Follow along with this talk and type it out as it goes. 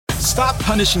Stop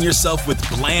punishing yourself with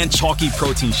bland, chalky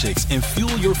protein shakes and fuel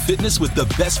your fitness with the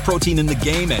best protein in the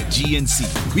game at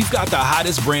GNC. We've got the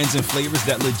hottest brands and flavors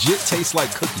that legit taste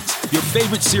like cookies, your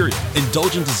favorite cereal,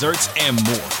 indulgent desserts, and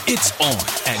more. It's on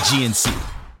at GNC.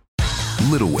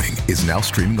 Little Wing is now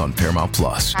streaming on Paramount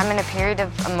Plus. I'm in a period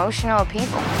of emotional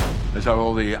upheaval. Is that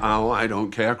all the I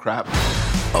don't care crap?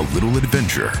 A little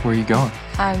adventure. Where are you going?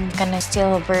 I'm gonna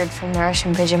steal a bird from the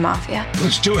Russian pigeon mafia.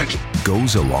 Let's do it.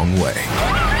 Goes a long way.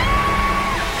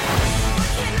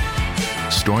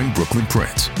 Starring Brooklyn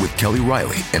Prince with Kelly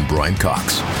Riley and Brian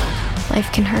Cox.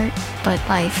 Life can hurt, but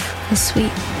life is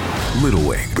sweet. Little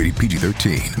Wing, rated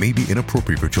PG-13, may be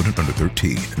inappropriate for children under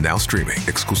 13. Now streaming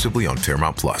exclusively on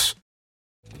Paramount Plus.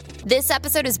 This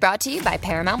episode is brought to you by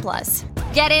Paramount Plus.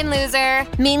 Get in, loser!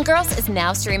 Mean Girls is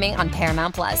now streaming on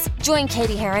Paramount Plus. Join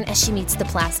Katie Heron as she meets the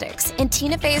plastics in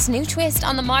Tina Fey's new twist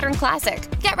on the modern classic.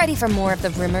 Get ready for more of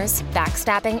the rumors,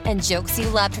 backstabbing, and jokes you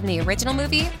loved from the original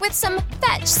movie with some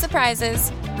fetch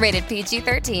surprises. Rated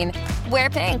PG-13. Wear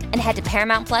pink and head to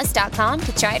ParamountPlus.com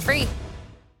to try it free.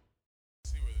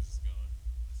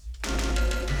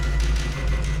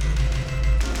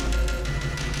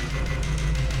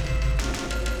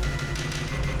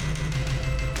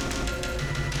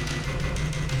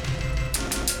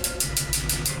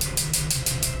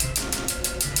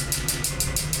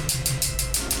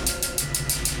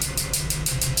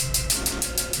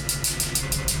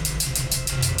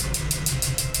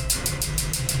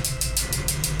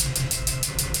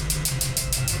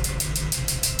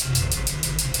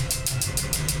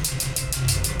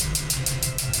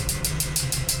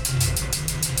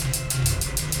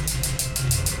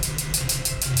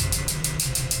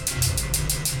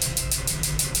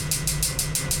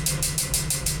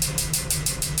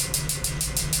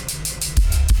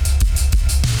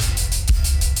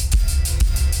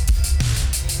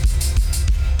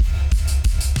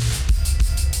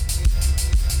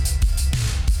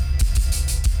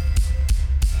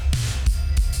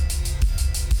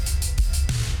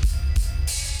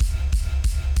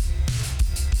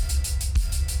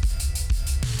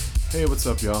 Hey, what's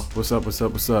up, y'all? What's up?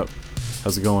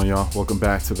 How's it going, y'all? Welcome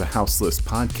back to the Houseless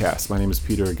Podcast. My name is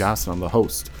Peter Agassi. I'm the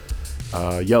host.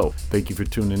 Thank you for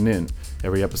tuning in.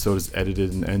 Every episode is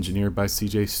edited and engineered by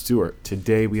CJ Stewart.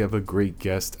 Today we have a great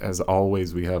guest. As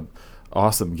always, we have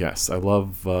awesome guests. I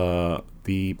love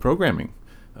the programming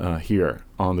here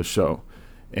on the show.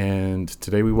 And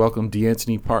today we welcome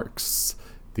Deantoni Parks,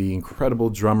 the incredible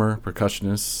drummer,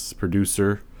 percussionist,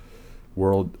 producer,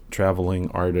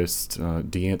 world-traveling artist.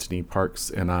 Deantoni Parks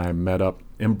and I met up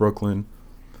in Brooklyn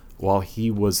while he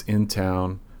was in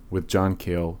town with John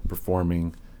Cale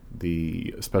performing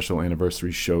the special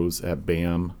anniversary shows at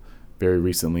BAM very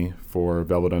recently for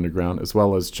Velvet Underground, as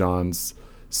well as John's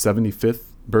 75th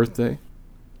birthday.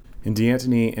 And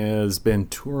Deantoni has been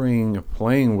touring,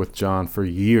 playing with John for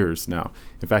years now.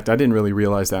 In fact, I didn't really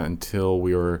realize that until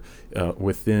we were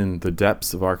within the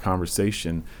depths of our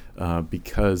conversation,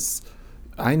 because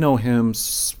I know him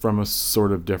from a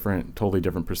sort of totally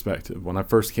different perspective. When I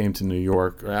first came to New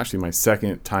York, or actually my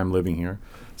second time living here,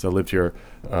 so I lived here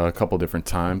a couple different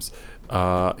times,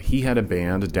 he had a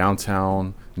band, a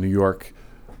downtown New York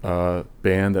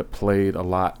band that played a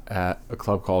lot at a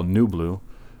club called New Blue,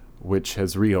 which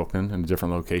has reopened in a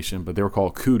different location, but they were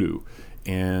called KUDU.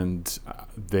 And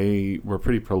they were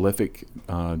pretty prolific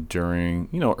during,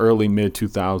 early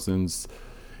mid-2000s.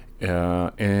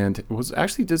 And it was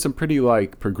actually did some pretty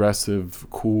progressive,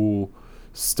 cool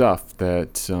stuff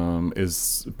that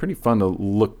is pretty fun to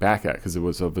look back at because it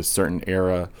was of a certain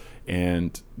era.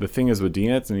 And the thing is with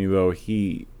Deantoni, though,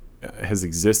 he has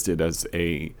existed as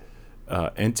a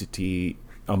entity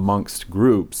amongst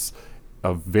groups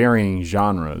of varying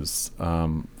genres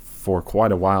for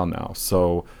quite a while now.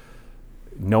 So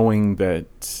knowing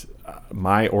that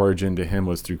my origin to him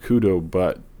was through KUDU,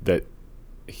 but that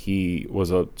he was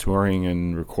a touring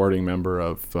and recording member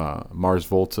of Mars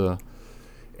Volta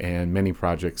and many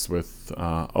projects with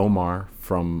Omar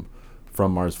from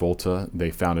Mars Volta. They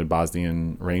founded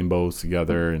Bosnian Rainbows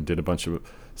together and did a bunch of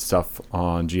stuff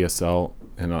on GSL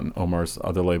and on Omar's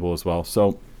other label as well.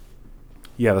 So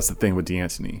yeah, that's the thing with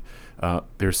Deantoni.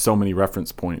 There's so many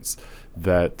reference points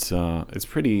that it's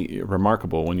pretty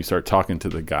remarkable when you start talking to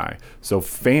the guy. So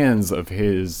fans of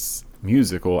his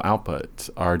musical output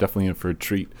are definitely in for a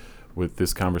treat with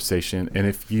this conversation. And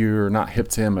if you're not hip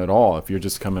to him at all, if you're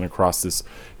just coming across this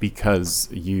because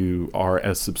you are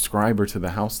a subscriber to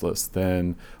the house list,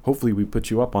 then hopefully we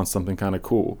put you up on something kind of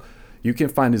cool. You can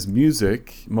find his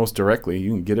music most directly.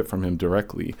 You can get it from him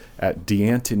directly at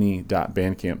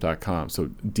deantoni.bandcamp.com.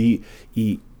 So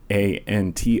DEANTONI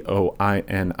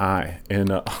Antoini.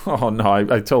 And oh no,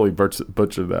 I totally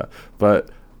butchered that. But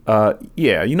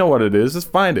yeah, you know what it is.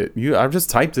 Just find it. I've just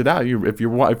typed it out. If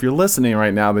you're listening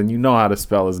right now, then you know how to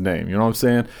spell his name. You know what I'm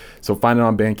saying? So find it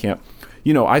on Bandcamp.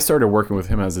 You know, I started working with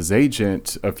him as his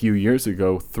agent a few years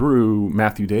ago through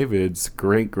Matthew David's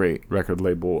great record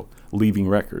label, Leaving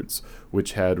Records,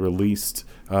 which had released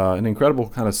an incredible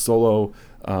kind of solo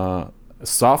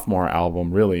sophomore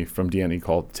album, really, from Deantoni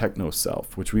called Techno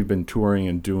Self, which we've been touring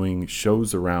and doing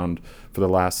shows around for the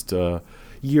last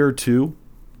year or two.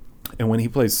 And when he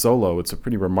plays solo, it's a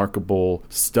pretty remarkable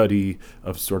study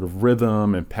of sort of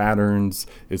rhythm and patterns.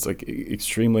 It's like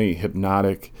extremely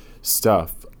hypnotic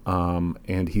stuff.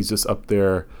 And he's just up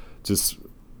there just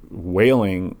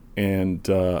wailing, and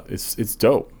it's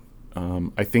dope.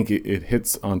 I think it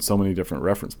hits on so many different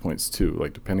reference points too,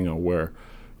 like depending on where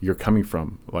you're coming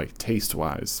from, like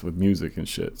taste-wise with music and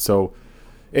shit. So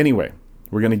anyway,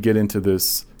 we're going to get into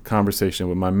this conversation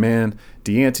with my man,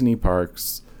 Deantoni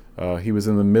Parks. He was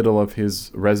in the middle of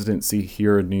his residency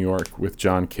here in New York with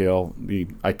John Cale, the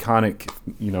iconic,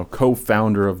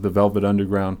 co-founder of the Velvet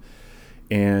Underground.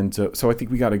 And so I think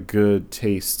we got a good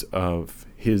taste of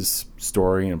his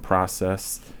story and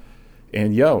process.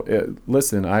 And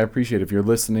listen, I appreciate it. If you're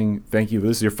listening, thank you. If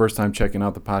this is your first time checking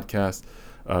out the podcast,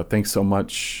 thanks so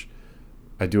much.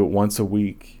 I do it once a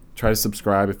week. Try to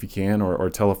subscribe if you can, or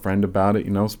tell a friend about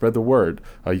it. Spread the word.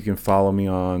 You can follow me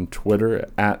on Twitter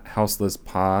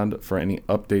 @HouselessPod for any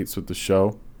updates with the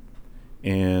show.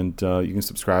 And you can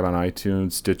subscribe on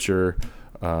iTunes, Stitcher,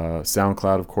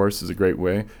 SoundCloud, of course, is a great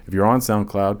way. If you're on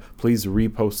SoundCloud, please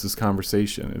repost this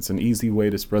conversation. It's an easy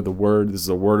way to spread the word. This is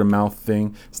a word of mouth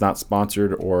thing. It's not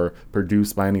sponsored or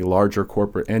produced by any larger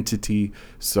corporate entity.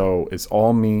 So it's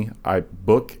all me. I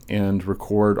book and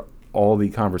record all the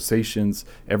conversations.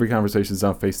 Every conversation is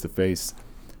done face to face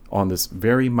on this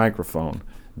very microphone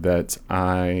that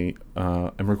I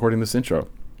am recording this intro.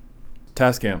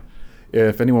 Tascam.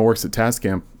 If anyone works at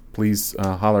Tascam, please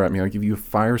holler at me. I'll give you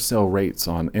fire sale rates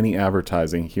on any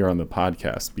advertising here on the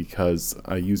podcast because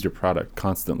I use your product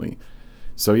constantly.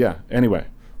 So yeah, anyway,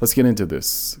 let's get into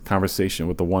this conversation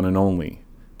with the one and only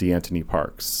Deantoni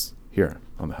Parks here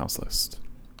on the House List.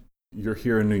 You're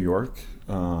here in New York,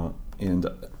 and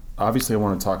obviously I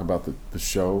want to talk about the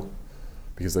show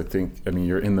because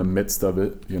you're in the midst of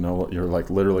it. You're like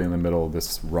literally in the middle of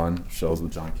this run, shows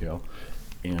with John Cale.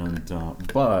 And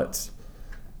but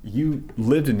you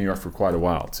lived in New York for quite a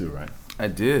while too, right? I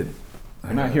did.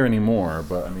 I'm not here anymore,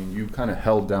 but you kind of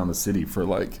held down the city for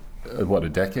like a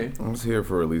decade? I was here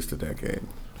for at least a decade.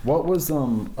 What was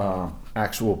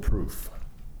Actual Proof?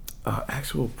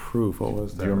 Actual Proof. What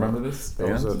was that? Do you remember this? That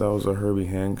was a Herbie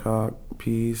Hancock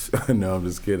piece. No, I'm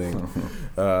just kidding.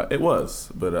 It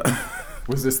was, but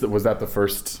was that the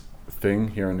first thing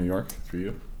here in New York for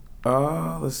you?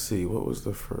 Let's see. What was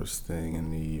the first thing in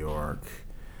New York?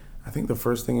 I think the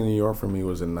first thing in New York for me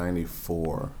was in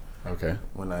 '94. Okay.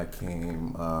 When I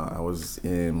came, I was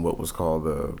in what was called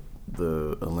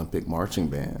the Olympic marching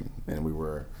band, and we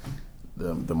were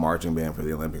the marching band for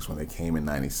the Olympics when they came in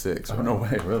 '96. Oh, right? No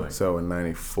way, really? So in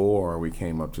 '94, we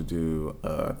came up to do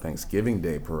a Thanksgiving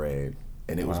Day parade,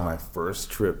 and it was my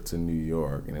first trip to New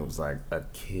York, and it was like a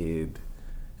kid.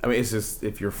 I mean, it's just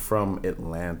if you're from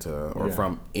Atlanta or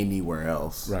from anywhere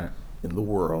else in the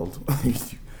world,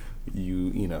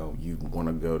 you want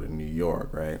to go to New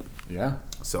York, right? Yeah.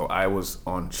 So I was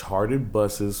on chartered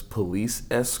buses, police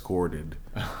escorted,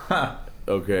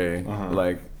 okay,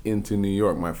 like into New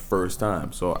York my first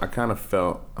time. So I kind of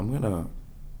felt I'm going to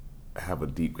have a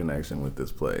deep connection with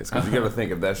this place. Because you got to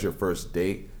think if that's your first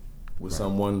date with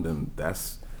someone, then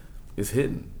it's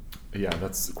hidden. Yeah,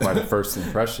 that's quite a first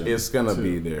impression. It's going to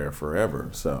be there forever,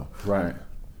 so. Right.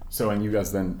 So, and you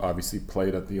guys then obviously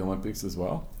played at the Olympics as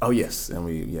well? Oh, yes. And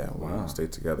we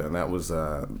stayed together. And that was,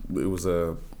 we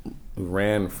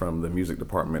ran from the music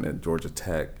department at Georgia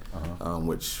Tech,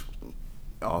 which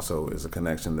also is a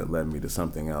connection that led me to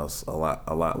something else a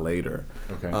lot later.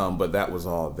 Okay. But that was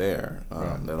all there.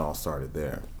 That all started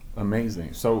there.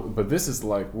 Amazing. So, but this is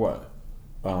like what?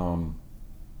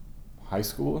 High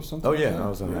school or something? Oh, yeah. I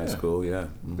was in high school, yeah.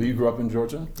 Mm-hmm. But you grew up in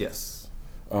Georgia? Yes.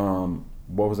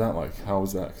 What was that like? How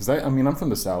was that? Because I'm from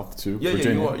the South too. Yeah,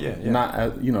 Virginia. Yeah.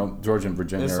 Not, Georgia and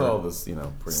Virginia. It's all this, pretty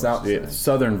much the same.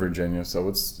 Southern Virginia, so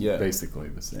it's basically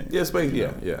the same.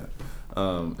 Yeah, yeah.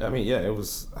 It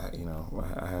was, I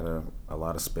had a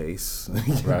lot of space.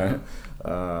 Right.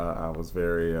 I was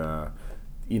very,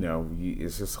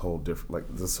 it's just whole different,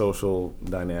 like the social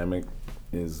dynamic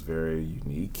is very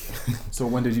unique. So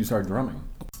when did you start drumming?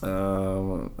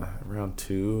 Around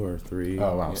 2 or 3.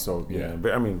 Oh wow! So yeah.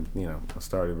 But I mean, I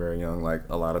started very young, like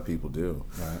a lot of people do.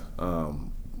 Right.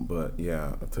 But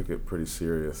yeah, I took it pretty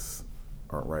serious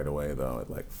right away though. At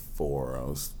like 4, I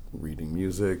was reading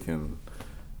music and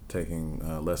taking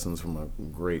lessons from a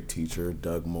great teacher,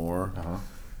 Doug Moore.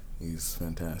 He's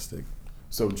fantastic.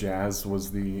 So jazz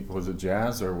was it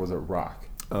jazz or was it rock?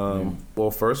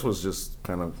 Well, first was just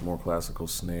kind of more classical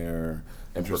snare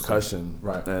and percussion,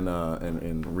 right?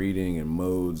 And reading and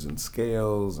modes and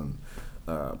scales and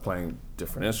playing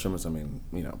different instruments. I mean,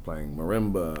 playing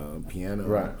marimba, piano.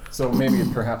 Right. So maybe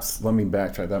perhaps let me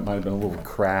backtrack. That might have been a little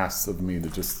crass of me to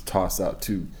just toss out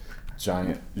 2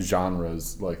 giant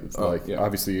genres. Like it's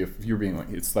obviously if you're being like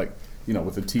it's like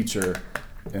with a teacher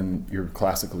and you're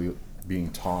classically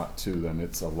being taught too, then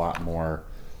it's a lot more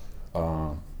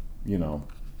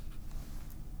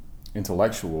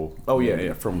intellectual. Oh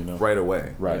yeah, from right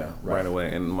away. Right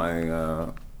away. And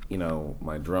my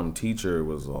my drum teacher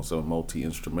was also a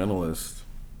multi-instrumentalist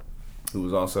who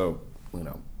was also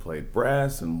played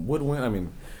brass and woodwind. I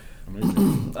mean,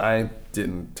 amazing. I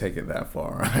didn't take it that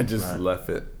far. I just left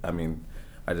it. I mean,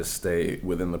 I just stayed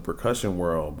within the percussion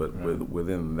world, but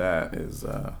within that is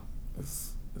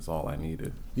all I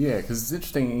needed. Yeah, because it's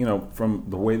interesting, from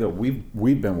the way that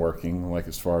we've been working, like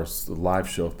as far as the live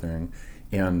show thing,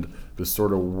 and the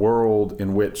sort of world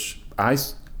in which I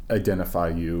identify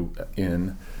you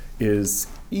in is,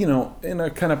 in a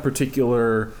kind of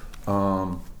particular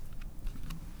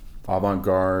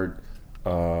avant-garde,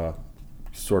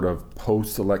 sort of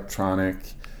post-electronic,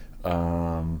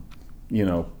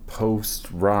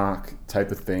 post-rock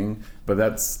type of thing. But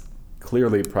that's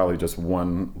clearly probably just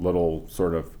one little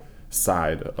sort of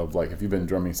side of like, if you've been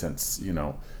drumming since,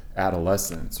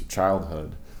 adolescence or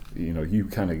childhood, you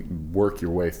kind of work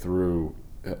your way through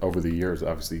over the years.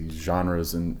 Obviously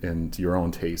genres and your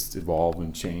own taste evolve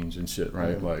and change and shit,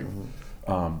 right?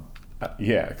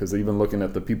 Because even looking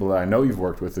at the people that I know you've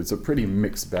worked with, it's a pretty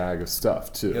mixed bag of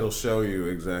stuff too. It'll show you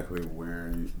exactly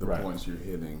where the points you're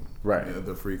hitting,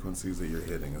 the frequencies that you're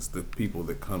hitting. It's the people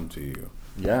that come to you.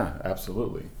 Yeah,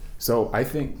 absolutely. So I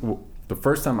think the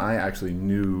first time I actually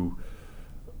knew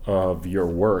of your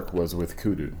work was with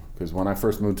KUDU, because when I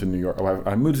first moved to New York,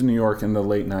 I moved to New York in the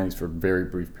late 90s for a very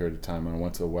brief period of time, and I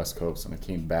went to the West Coast, and I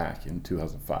came back in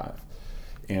 2005.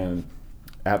 And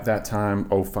at that time,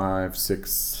 05,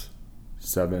 06,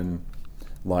 07,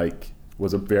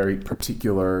 was a very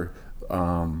particular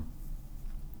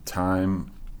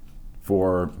time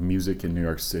for music in New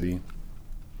York City.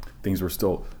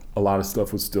 A lot of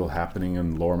stuff was still happening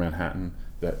in Lower Manhattan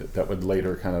that would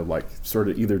later kind of sort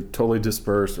of either totally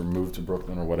disperse or move to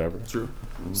Brooklyn or whatever. True.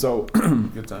 Mm-hmm. So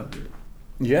good time period.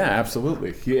 Yeah,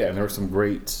 absolutely. Yeah, and there were some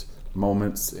great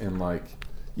moments in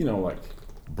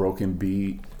broken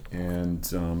beat and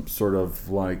sort of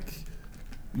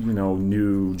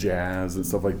new jazz and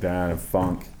stuff like that and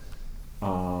funk.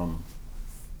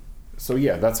 So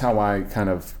yeah, that's how I kind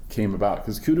of came about,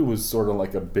 because KUDU was sort of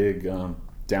like a big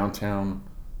downtown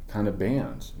kind of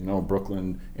band,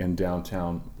 Brooklyn and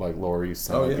downtown, like Lower East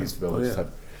Side, East Village type.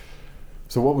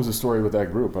 So what was the story with that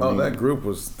group? That group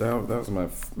was that was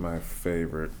my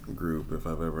favorite group, if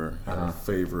I've ever had a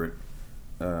favorite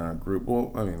group.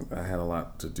 Well, I mean, I had a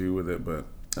lot to do with it, but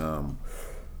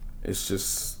it's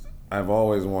just I've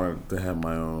always wanted to have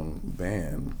my own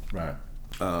band. Right.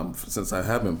 Since I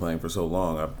have been playing for so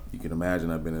long, you can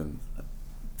imagine I've been in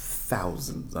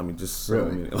thousands. I mean, just so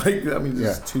many.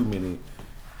 Just too many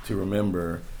to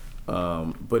remember.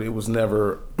 But it was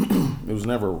never, it was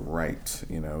never right.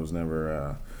 It was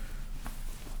never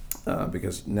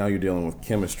because now you're dealing with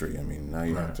chemistry. I mean, now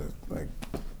you have to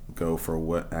go for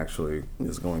what actually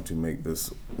is going to make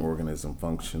this organism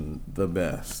function the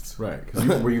best. Right. Because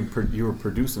you were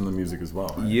producing the music as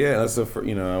well. Right? Yeah, that's I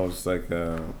was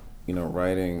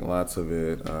writing lots of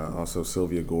it. Also,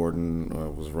 Sylvia Gordon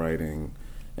was writing.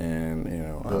 And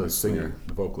the singer,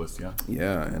 the vocalist,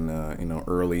 and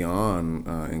early on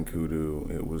in KUDU,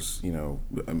 it was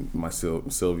my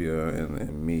Sylvia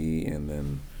and me, and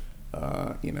then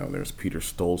there's Peter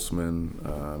Stoltzman,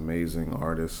 amazing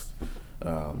artist,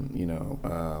 and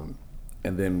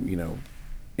then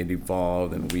it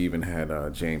evolved, and we even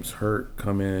had James Hurt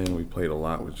come in. We played a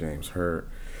lot with James Hurt,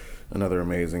 another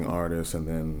amazing artist, and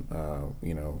then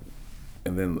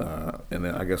And then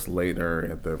I guess later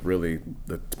at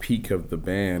the peak of the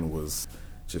band was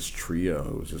just trio.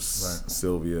 It was just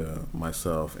Sylvia,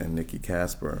 myself, and Nikki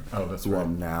Casper. Oh, that's who right.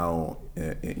 I'm now,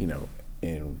 in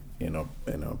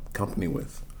a company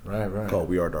with. Right. Called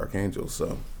We Are Dark Angels.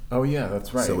 So Oh yeah,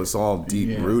 that's right. So it's all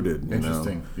deep rooted.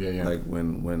 Interesting. Yeah. Like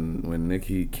when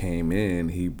Nicky came in,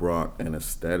 he brought an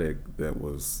aesthetic that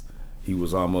was. He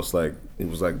was almost like, it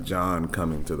was like John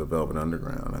coming to the Velvet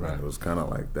Underground. I mean, it was kind of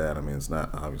like that. I mean, it's not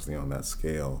obviously on that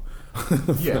scale.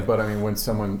 Yeah, but I mean, when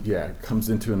someone, comes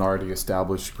into an already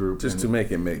established group. Just to make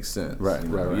it make sense. Right.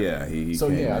 Yeah, he So,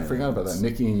 came I forgot about that.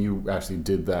 Nicky and you actually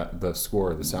did the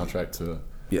score, the soundtrack to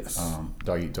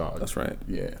Dog Eat Dog. That's right.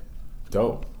 Yeah.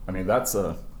 Dope. I mean, that's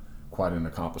quite an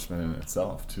accomplishment in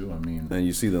itself, too. I mean. And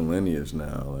you see the lineage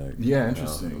now.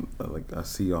 Interesting. Like, I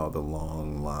see all the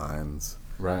long lines.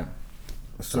 Right.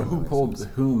 So who pulled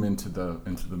whom into the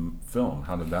film?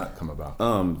 How did that come about?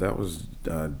 That was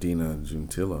Dina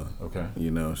Gentilla. Okay.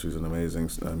 She's an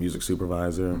amazing music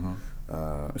supervisor.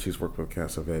 She's worked with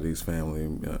Cassavetes' family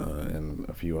and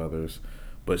a few others,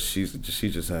 but she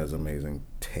just has amazing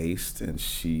taste, and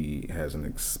she has an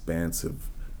expansive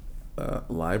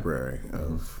library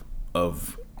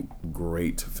of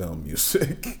great film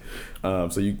music.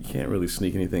 So you can't really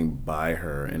sneak anything by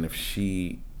her, and if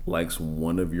she likes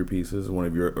one of your pieces, one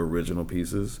of your original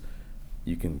pieces,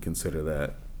 you can consider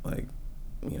that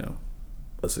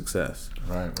a success.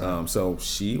 Right. So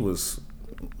she was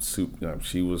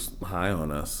she was high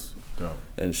on us. Dope.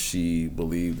 And she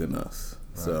believed in us.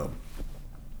 Right. So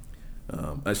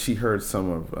she heard some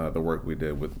of the work we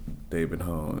did with David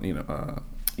Holmes,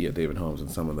 David Holmes in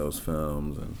some of those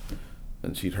films,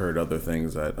 and she'd heard other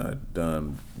things I'd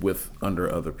done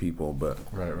under other people, but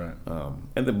right.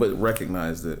 But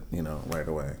recognized it, right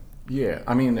away. Yeah,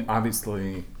 I mean,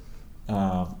 obviously,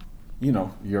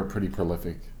 you're a pretty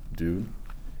prolific dude,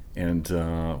 and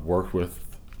worked with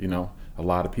a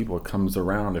lot of people. It comes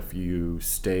around if you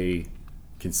stay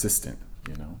consistent.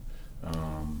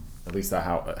 At least that's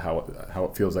how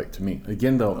it feels like to me.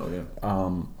 Again, though.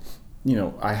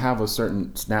 I have a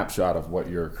certain snapshot of what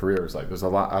your career is like. There's a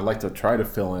lot. I like to try to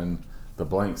fill in the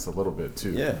blanks a little bit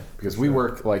too. Yeah. Because we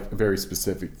work like a very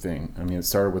specific thing. I mean, it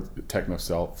started with Techno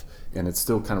Self, and it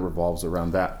still kind of revolves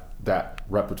around that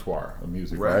repertoire of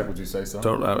music, right? Would you say so?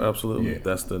 Totally, absolutely. Yeah.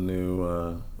 That's the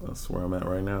new. That's where I'm at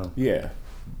right now. Yeah.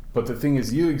 But the thing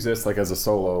is, you exist like as a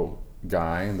solo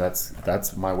guy, and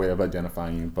that's my way of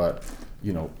identifying you. But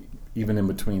even in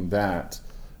between that,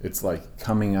 it's like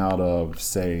coming out of,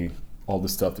 say, all the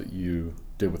stuff that you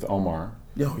did with Omar,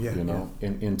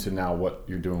 and into now what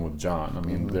you're doing with John. I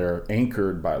mean, they're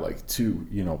anchored by like two,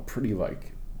 pretty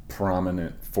like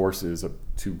prominent forces of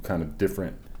two kind of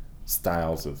different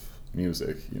styles of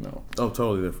music, Oh,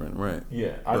 totally different, right?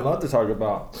 Yeah, I'd love to talk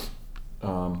about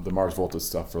the Mars Volta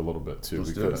stuff for a little bit too,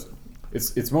 because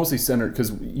it's mostly centered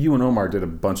because you and Omar did a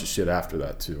bunch of shit after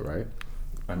that too, right?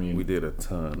 I mean, we did a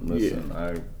ton.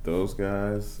 Listen, those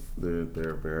guys,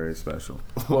 they're very special.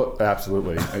 Well,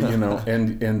 absolutely.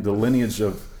 And the lineage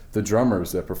of the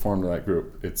drummers that performed in that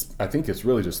group, I think it's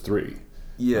really just three.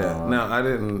 Yeah. Now, I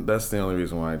didn't. That's the only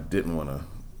reason why I didn't want to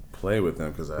play with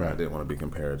them, because I didn't want to be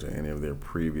compared to any of their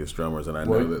previous drummers, and I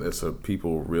know that it's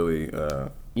people really. I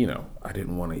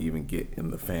didn't want to even get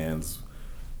in the fans'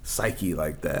 psyche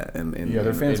like that, and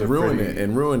their fans and are ruin pretty,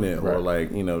 it, or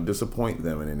right. disappoint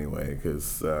them in any way, because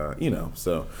so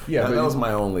that was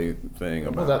my only thing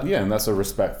about that. Yeah, and that's a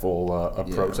respectful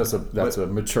approach. That's a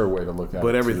mature way to look at it.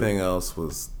 But everything else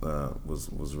was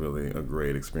really a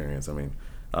great experience. I mean,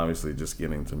 obviously, just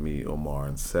getting to meet Omar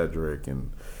and Cedric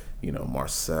and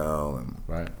Marcel and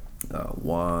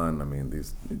Juan. I mean,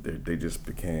 they just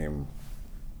became.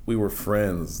 We were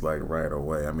friends like right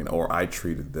away. I mean, or I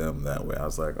treated them that way. I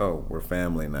was like, oh, we're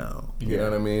family now. You know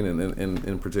what I mean? And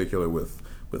in particular with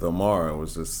Omar, it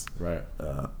was just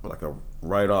like a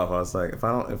write off. I was like, if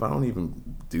I don't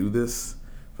even do this,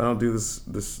 if I don't do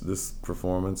this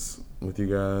performance with you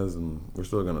guys, and we're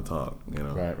still gonna talk.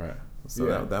 Right. So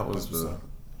that was 100%.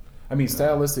 I mean,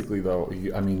 stylistically though,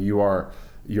 you are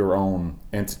your own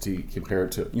entity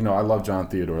compared to, I love John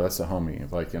Theodore, that's a homie,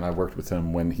 and I worked with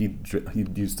him when he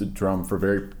used to drum for a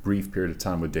very brief period of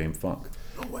time with Dame Funk.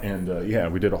 No way.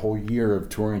 And we did a whole year of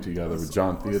touring together with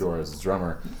John Theodore as his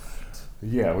drummer.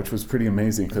 Yeah, which was pretty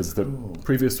amazing, because the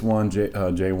previous one,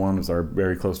 J1 was our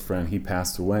very close friend. He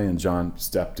passed away, and John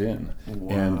stepped in.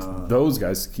 Wow. And those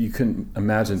guys, you couldn't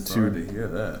imagine. Sorry to hear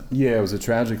that. Yeah, it was a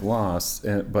tragic loss,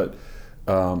 but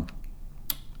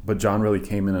John really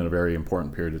came in at a very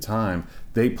important period of time.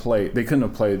 They couldn't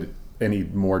have played any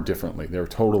more differently. They were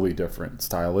totally different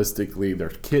stylistically. Their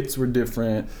kits were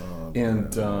different,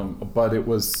 but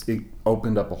it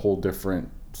opened up a whole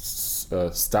different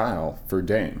style for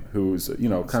Dame, who's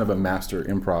kind of a master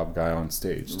improv guy on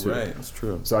stage too. Right, that's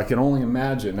true. So I can only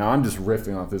imagine. Now I'm just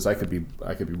riffing off this. I could be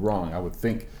wrong. I would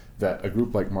think that a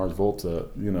group like Mars Volta,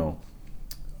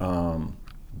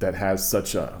 that has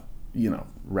such a,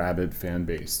 rabid fan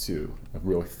base too, a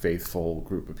really faithful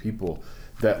group of people,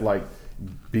 that like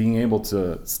being able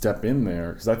to step in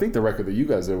there, because I think the record that you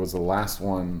guys did was the last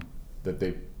one that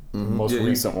they, most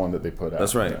recent one that they put out.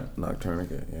 That's right,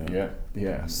 Thundercat.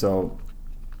 Yeah. So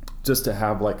just to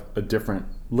have like a different,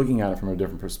 looking at it from a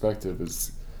different perspective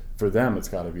is, for them, it's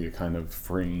got to be a kind of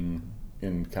freeing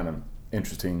and kind of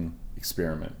interesting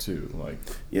experiment too. Like,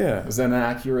 is that an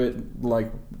accurate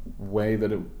like way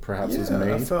that it perhaps was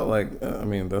made? I felt like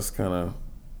that's kind of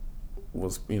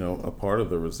was a part of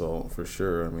the result for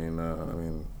sure. I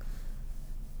mean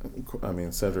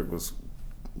Cedric was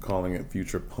calling it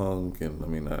future punk,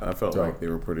 and I felt like they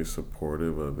were pretty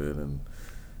supportive of it, and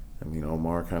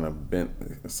Omar kind of it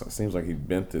seems like he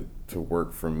bent it to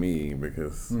work for me,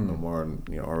 because Omar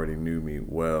already knew me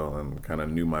well and kind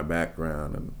of knew my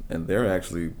background, and they're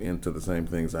actually into the same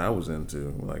things I was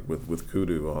into, like with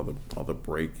KUDU, all the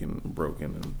broken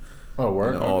and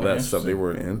all that stuff. They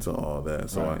were into all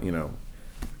that, so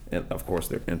and of course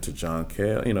they're into John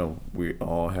Cale. We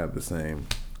all have the same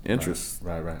interests.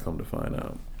 Right. Come to find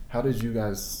out. How did you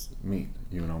guys meet,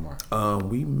 you and Omar?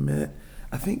 We met,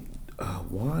 I think.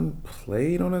 Juan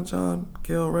played on a John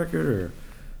Cale record,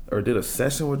 or did a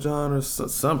session with John, or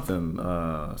something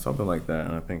like that.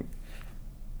 And I think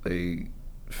they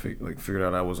figured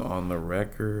out I was on the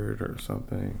record or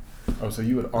something. Oh, so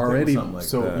you had already you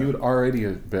had already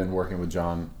been working with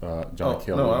John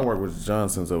Cale. No, I worked with John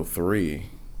since 2003.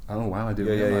 Oh wow, I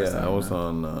didn't realize that. I was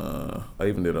on. I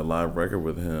even did a live record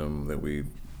with him that we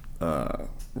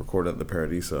recorded at the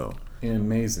Paradiso.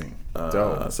 Amazing.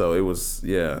 Dope. So it was,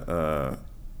 it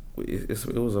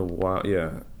was a while,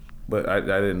 but I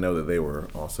didn't know that they were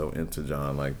also into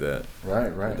John like that.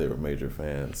 Right. They were major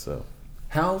fans. So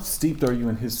how steeped are you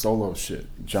in his solo shit,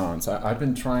 John? So I've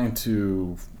been trying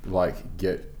to like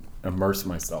immerse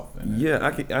myself in it.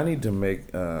 Yeah, I need to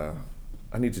make. I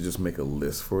need to just make a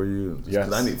list for you.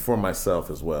 Yes. I need for myself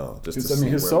as well.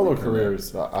 His solo career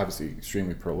is obviously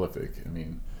extremely prolific.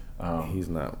 He's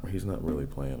not really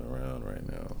playing around right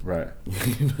now. Right.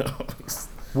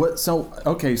 What? So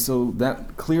okay. So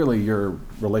that clearly your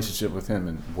relationship with him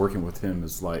and working with him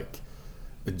is like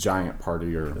a giant part of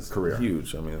your career.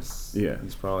 Huge.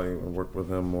 He's probably worked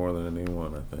with him more than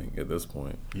anyone, I think, at this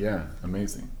point. Yeah.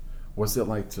 Amazing. What's it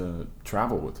like to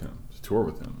travel with him, to tour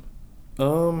with him?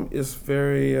 It's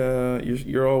very.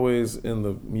 You're always in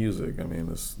the music.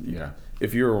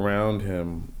 If you're around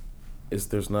him,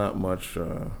 there's not much.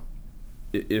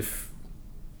 If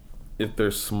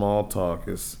there's small talk,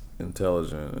 it's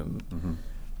intelligent,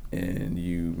 and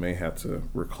you may have to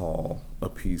recall a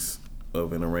piece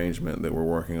of an arrangement that we're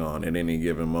working on at any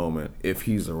given moment if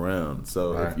he's around.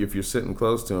 So if you're sitting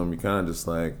close to him, you kind of just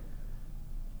like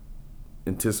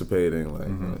anticipating, like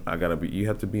you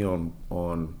have to be on.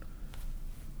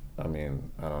 I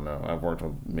don't know. I've worked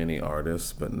with many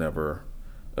artists, but never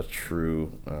a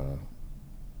true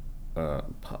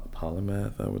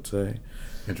polymath, I would say.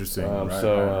 Interesting.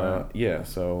 So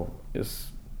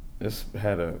it's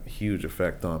had a huge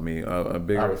effect on me, a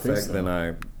bigger effect than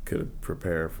I could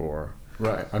prepare for.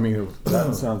 Right.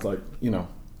 That sounds like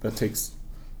that takes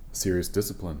serious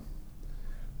discipline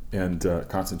and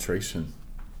concentration.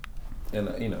 And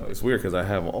it's weird because I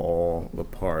have all the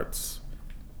parts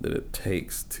that it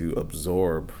takes to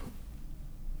absorb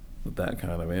that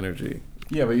kind of energy.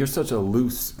 Yeah, but you're such a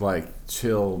loose, like,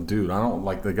 chill dude. I don't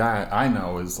like the guy I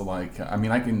know is like.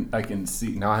 I can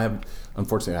see now.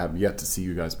 Unfortunately, I have yet to see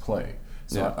you guys play.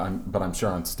 So but I'm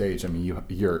sure on stage.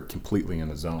 You're completely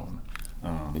in a zone.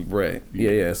 Right.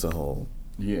 Yeah. It's a whole.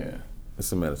 Yeah.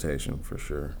 It's a meditation for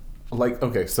sure. Like,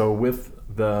 okay, so with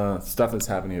the stuff that's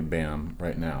happening at BAM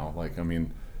right now, like,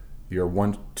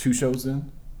 you're 2 shows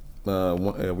in.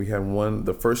 We had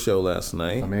the first show last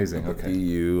night. Amazing. Okay.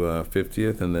 VU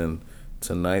 50th, and then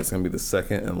tonight's gonna be the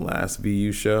second and last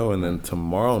VU show, and then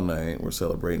tomorrow night we're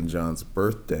celebrating John's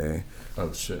birthday.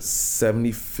 Oh shit.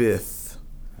 75th.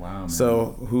 Wow. Man.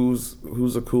 So who's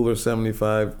a cooler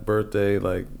 75 birthday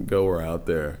goer out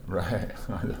there? Right.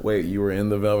 Wait, you were in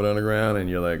the Velvet Underground and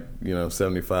you're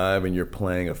 75 and you're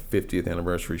playing a 50th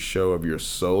anniversary show of your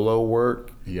solo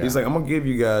work. Yeah. He's like, I'm gonna give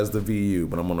you guys the VU,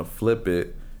 but I'm gonna flip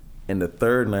it. And the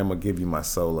third night, I'm gonna give you my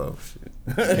solo shit.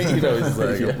 It's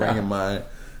like I'm bringing my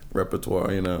repertoire.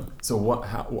 So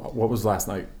what was last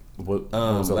night? What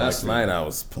was it last night I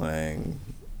was playing,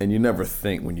 and you never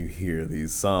think when you hear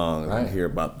these songs, you hear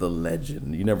about the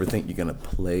legend. You never think you're gonna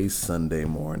play Sunday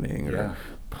Morning or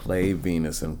play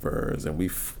Venus in Furs, and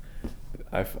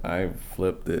I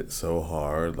flipped it so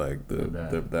hard, like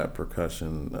that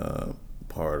percussion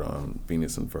part on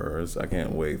Venus in Furs. I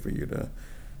can't wait for you to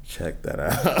check that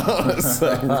out. It's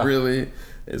like really,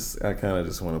 I kind of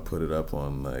just want to put it up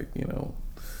on like, you know,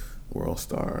 World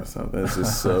Star or something. It's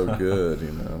just so good,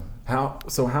 you know. How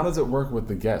does it work with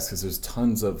the guests? Because there's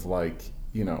tons of like,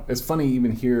 you know, it's funny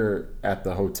even here at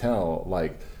the hotel,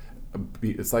 like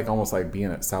it's like almost like being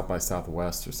at South by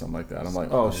Southwest or something like that. I'm like,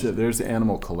 oh shit, there's the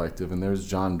Animal Collective and there's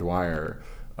John Dwyer,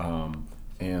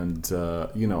 and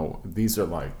you know, these are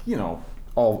like, you know,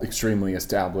 all extremely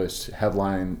established,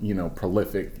 headline, you know,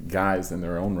 prolific guys in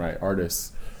their own right,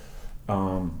 artists.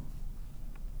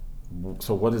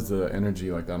 So what is the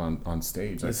energy like that on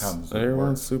stage? Like, how does it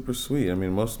everyone's work? super sweet. I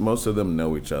mean, most of them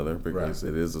know each other because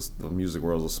Right. it is the music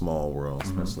world's a small world,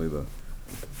 especially the,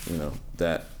 you know,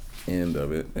 that end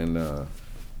of it. And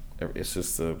it's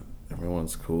just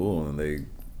everyone's cool, and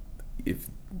if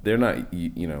they're not,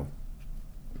 you know,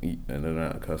 and they're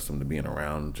not accustomed to being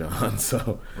around John,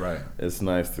 so Right. it's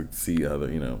nice to see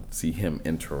him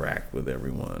interact with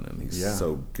everyone, and he's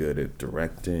so good at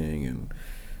directing and,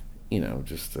 you know,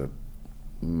 just a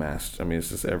master. I mean, it's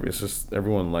just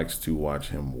everyone likes to watch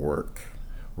him work.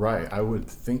 Right, I would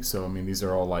think so. I mean, these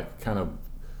are all like kind of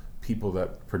people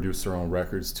that produce their own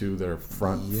records too. They're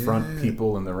front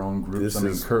people in their own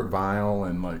groups. Kurt Vile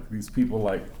and like these people,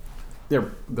 like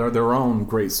they're their own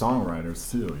great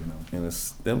songwriters too, you know. And it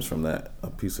stems from a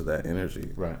piece of that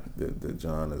energy, right? That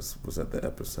John was at the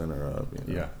epicenter of.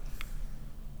 You know?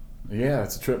 Yeah,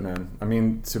 it's a trip, man. I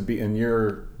mean, are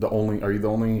you the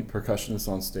only percussionist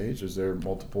on stage? Is there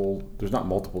there's not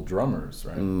multiple drummers,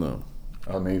 right? No.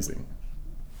 Amazing.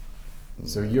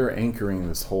 So you're anchoring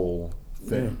this whole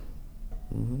thing.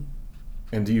 Yeah. Mm-hmm.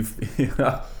 And do you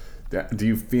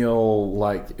feel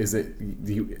like,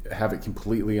 do you have it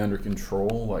completely under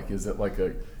control? Like, is it like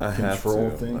a control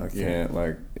thing? I can't,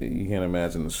 like, you can't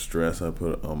imagine the stress I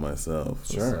put on myself.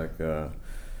 Sure. It's like,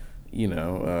 you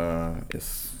know,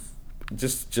 it's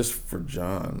just for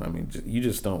John. I mean, you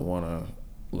just don't want to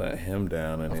let him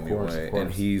down in any way.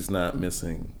 And he's not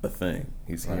missing a thing.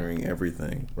 He's hearing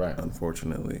everything, right?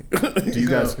 Unfortunately. Do you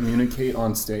guys communicate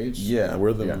on stage? Yeah,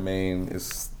 we're the main.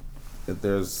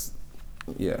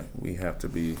 We have to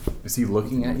be. Is he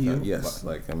looking at you? Yes.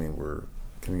 Like, I mean, we're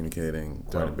communicating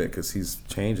quite a bit because he's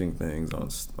changing things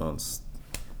on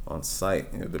site,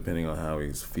 you know, depending on how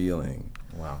he's feeling.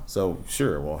 Wow. So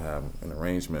sure, we'll have an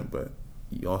arrangement, but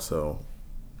you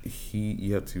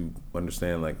have to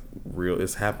understand, like,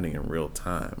 it's happening in real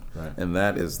time, right? And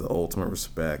that is the ultimate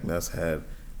respect. That's had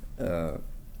a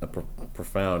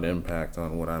profound impact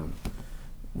on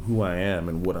who I am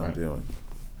and what I'm doing.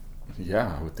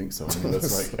 Yeah, I would think so. I mean,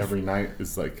 that's like every night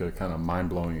is like a kind of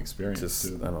mind-blowing experience.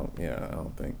 I don't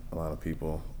think a lot of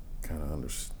people kind of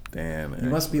understand. It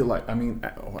must be like, I mean,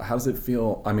 how does it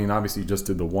feel? I mean, obviously you just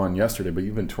did the one yesterday, but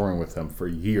you've been touring with them for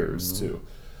years too.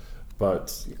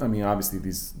 But I mean, obviously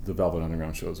the Velvet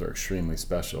Underground shows are extremely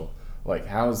special. Like,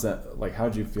 how's that? Like,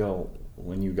 how'd you feel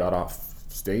when you got off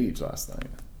stage last night?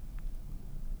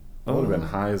 It would have been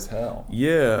high as hell.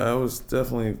 Yeah, I was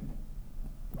definitely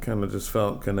kind of just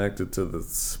felt connected to the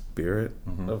spirit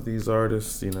of these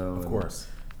artists, you know. Of course.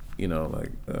 You know, like,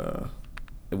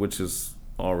 which is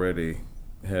already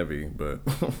heavy, but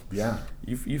yeah,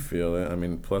 you feel it. I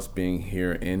mean, plus being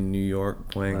here in New York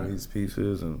playing these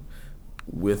pieces and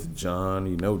with John,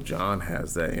 you know, John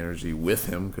has that energy with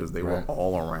him because they were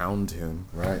all around him.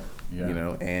 Right. Yeah. You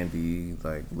know, Andy,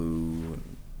 like Lou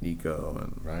and Nico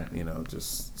and you know,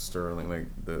 just Sterling, like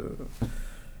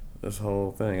this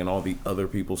whole thing, and all the other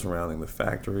people surrounding the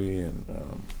factory, and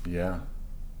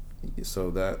so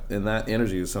that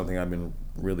energy is something I've been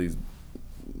really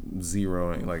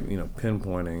zeroing, like, you know,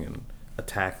 pinpointing and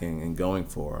attacking and going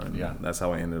for, and that's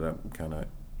how I ended up kind of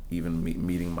even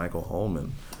meeting Michael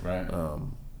Holman. Right.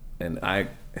 And I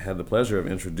had the pleasure of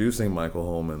introducing Michael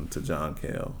Holman to John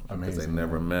Cale because they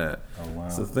never met. Oh wow!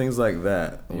 So things like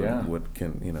that,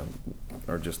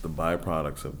 are just the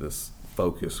byproducts of this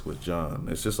focus with John.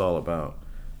 It's just all about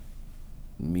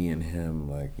me and him,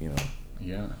 like, you know.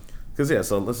 Yeah. Because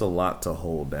so there's a lot to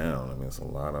hold down. I mean, it's a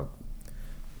lot of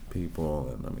people,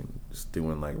 and I mean, just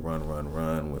doing like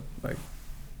run with like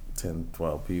 10,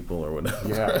 12 people or whatever.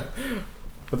 Yeah.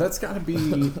 But that's got to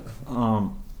be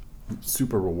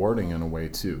super rewarding in a way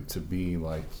too, to be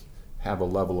like, have a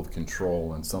level of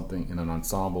control and something in an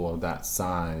ensemble of that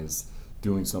size,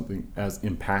 doing something as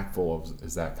impactful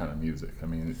as that kind of music. I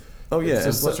mean, it's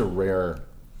just such a rare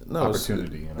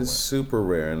opportunity. It's super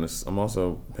rare, and I'm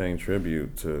also paying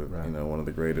tribute to you know, one of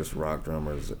the greatest rock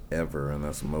drummers ever, and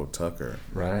that's Mo Tucker.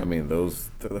 Right. I mean,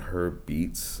 her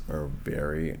beats are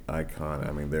very iconic.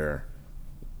 I mean, they're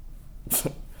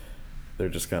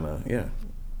just kind of they're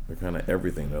kind of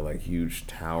everything. They're like huge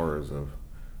towers of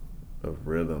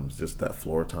rhythms, just that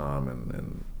floor tom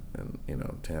and you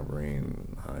know,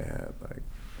 tambourine, hi-hat, like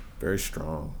very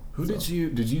strong. Did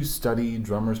you study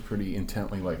drummers pretty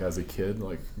intently, like as a kid,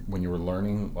 like when you were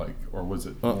learning, like, or was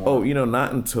it more... you know,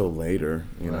 not until later.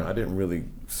 You know, I didn't really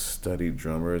study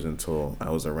drummers until I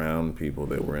was around people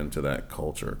that were into that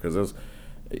culture, because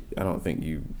I don't think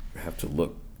you have to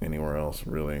look anywhere else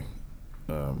really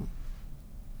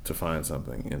to find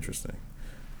something interesting.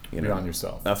 You know, beyond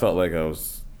yourself. I felt like I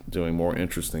was doing more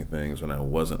interesting things when I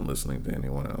wasn't listening to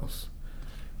anyone else.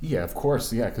 Yeah, of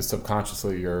course. Yeah, because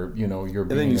subconsciously you're being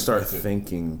and then you start affected.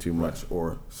 thinking too much,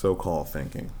 or so-called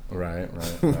thinking. Right.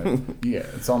 Yeah,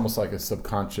 it's almost like a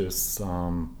subconscious,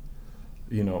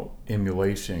 you know,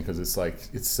 emulation, because it's like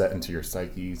it's set into your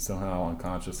psyche somehow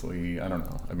unconsciously. I don't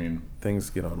know. I mean,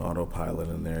 things get on autopilot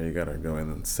in there. You gotta go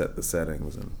in and set the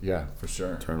settings and yeah, for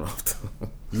sure, turn off.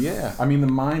 Yeah, I mean, the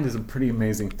mind is a pretty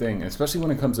amazing thing, especially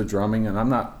when it comes to drumming. And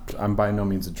I'm by no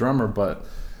means a drummer, but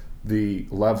the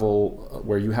level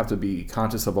where you have to be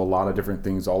conscious of a lot of different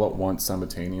things all at once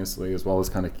simultaneously, as well as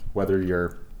kind of whether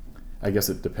you're, I guess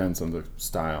it depends on the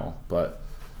style, but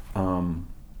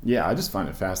yeah, I just find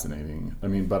it fascinating. I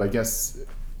mean, but I guess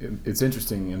it's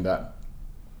interesting in that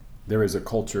there is a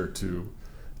culture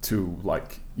to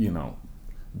like, you know,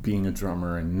 being a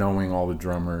drummer and knowing all the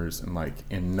drummers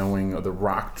and knowing the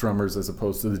rock drummers as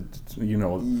opposed to the, you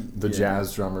know, the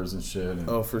jazz drummers and shit.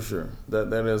 And for sure.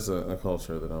 That is a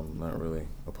culture that I'm not really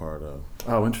a part of.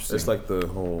 Oh, interesting. It's like the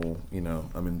whole, you know,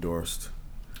 I'm endorsed.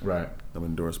 Right. I'm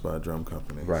endorsed by a drum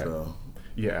company. Right. So,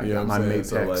 yeah. You know my Mapex.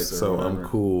 So, like, so whatever. I'm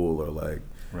cool, or like,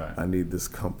 right. I need this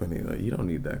company. Like, you don't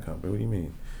need that company. What do you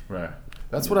mean? Right.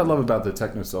 That's what I love about the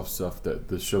techno stuff that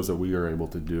the shows that we are able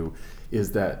to do,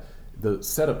 is that the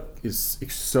setup is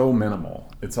so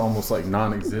minimal. It's almost like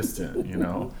non-existent, you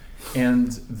know, and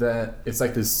that it's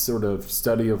like this sort of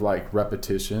study of like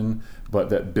repetition, but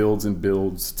that builds and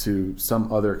builds to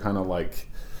some other kind of like,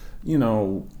 you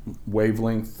know,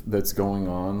 wavelength that's going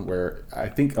on, where I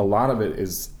think a lot of it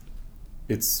is,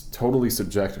 it's totally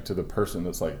subjective to the person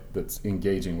that's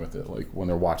engaging with it, like when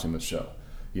they're watching the show.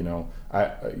 You know,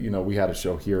 we had a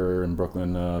show here in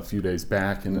Brooklyn a few days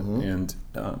back, and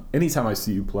anytime I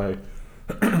see you play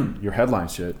your headline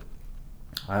shit,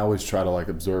 I always try to like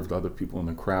observe the other people in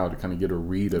the crowd to kind of get a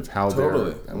read of how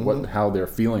how they're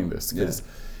feeling this, because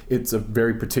it's a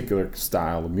very particular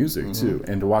style of music too.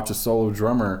 And to watch a solo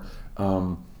drummer,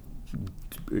 you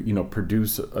know,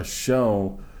 produce a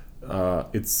show,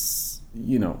 it's,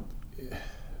 you know,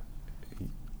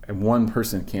 and one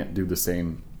person can't do the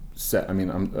same set. I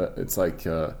mean, it's like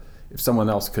if someone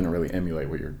else couldn't really emulate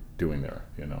what you're doing there,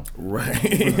 you know. Right.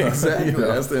 Exactly. You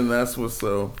know? That's what's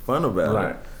so fun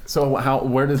about it. So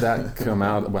where did that come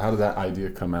out? How did that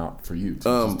idea come out for you to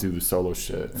just do the solo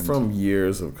shit? From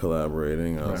years of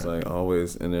collaborating, I was like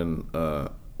always, and then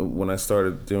when I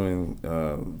started doing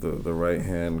the right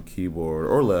hand keyboard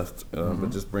or left, but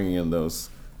just bringing in those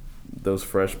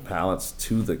fresh palettes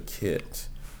to the kit,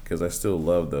 because I still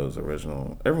love those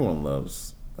original. Everyone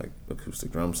loves like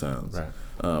acoustic drum sounds,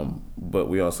 right? But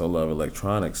we also love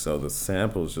electronics, so the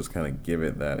samples just kind of give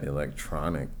it that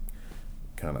electronic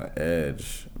kind of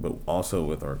edge, but also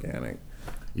with organic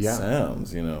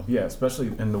sounds, you know. Yeah, especially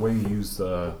in the way you use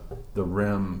the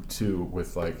rim too,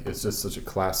 with like, it's just such a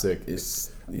classic.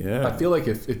 I feel like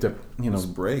if it, you know, it's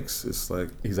breaks. It's like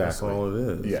exactly that's all it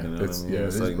is. Yeah, you know it's what I mean?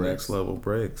 It's like breaks. Next level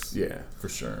breaks. Yeah, for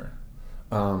sure.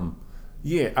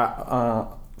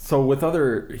 So with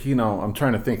other, you know, I'm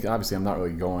trying to think. Obviously, I'm not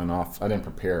really going off. I didn't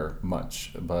prepare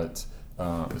much, but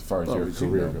as far as your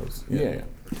career goes, yeah.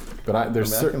 But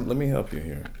there's certain. Let me help you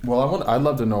here. Well, I'd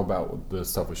love to know about the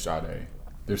stuff with Sade.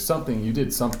 There's something you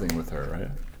did something with her,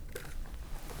 right?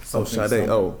 Sade.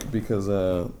 Oh, because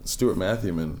Stuart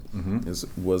Matthewman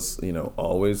was, you know,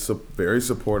 always very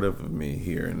supportive of me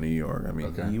here in New York. I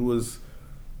mean,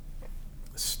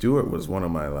 Stuart was one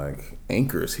of my like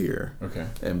anchors here. Okay.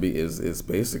 And is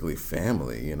basically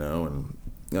family, you know,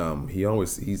 and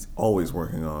he's always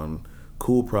working on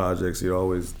cool projects. He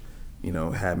always, you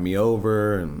know, had me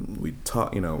over and we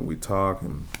talk,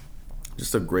 and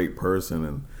just a great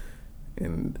person.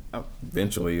 And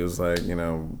eventually it was like, you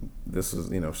know, this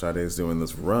is, you know, Sade's doing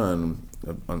this run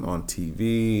on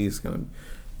TV. It's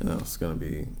gonna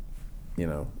be, you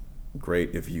know,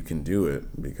 great if you can do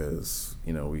it, because,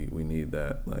 you know, we need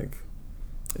that, like,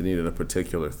 they needed a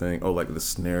particular thing. Oh, like the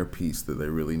snare piece that they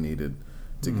really needed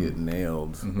to get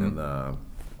nailed. And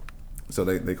so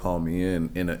they called me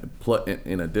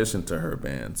in addition to her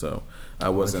band. So I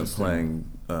wasn't playing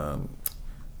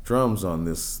drums on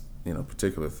this, you know,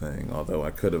 particular thing, although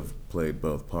I could have played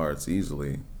both parts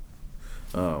easily.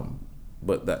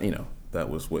 But that, you know, that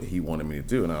was what he wanted me to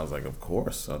do, and I was like, of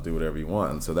course, I'll do whatever you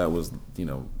want. And so that was,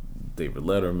 David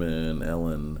Letterman,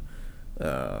 Ellen,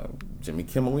 Jimmy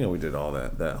Kimmel. We did all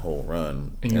that whole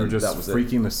run. And you were just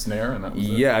freaking the snare, and that was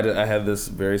it? I had this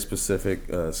very specific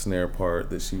snare part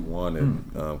that she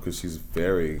wanted, because she's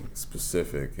very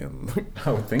specific, and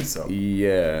I would think so.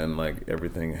 Yeah, and like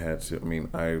everything had to. I mean,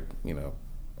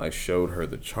 I showed her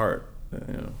the chart.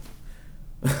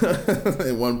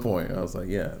 At one point, I was like,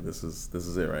 "Yeah, this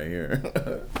is it right here."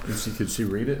 Could she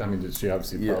read it? I mean, did she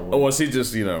obviously? Yeah. Probably... Oh, well, she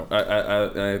just,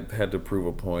 I had to prove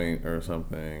a point or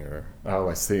something, or. Oh,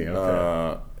 I see.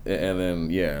 Okay. And then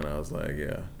and I was like,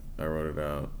 yeah, I wrote it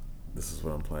out. This is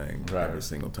what I'm playing every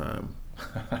single time.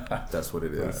 That's what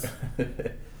it is.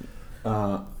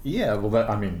 Yeah. Well,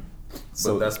 that, I mean.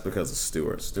 So that's because of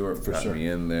Stuart. Stuart got me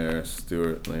in there.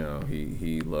 Stuart,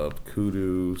 he loved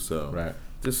KUDU, so. Right.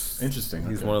 Just interesting.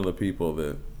 He's one of the people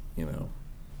that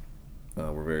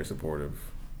were very supportive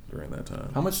during that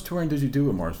time. How much touring did you do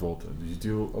with Mars Volta? Did you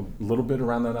do a little bit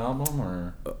around that album,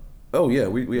 or?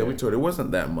 We toured. It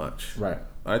wasn't that much. Right.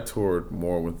 I toured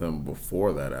more with them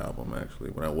before that album,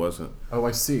 actually, when I wasn't. Oh,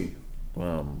 I see.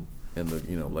 In the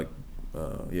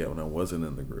when I wasn't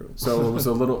in the group. So it was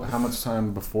a little. How much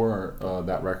time before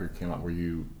that record came out were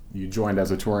you joined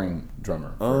as a touring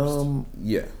drummer first?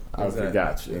 Yeah. Exactly. Okay,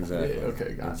 gotcha. Exactly. Yeah,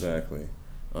 okay, gotcha. Exactly.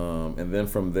 And then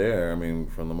from there,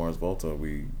 from the Mars Volta,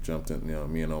 we jumped in.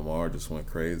 Me and Omar just went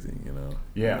crazy.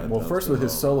 Yeah. Well, first with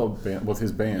his solo band, with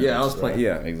his band. Yeah, I was playing.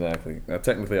 Yeah, exactly.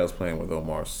 Technically, I was playing with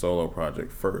Omar's solo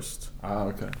project first. Ah,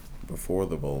 okay. Before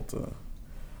the Volta.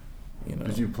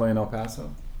 Did you play in El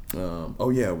Paso?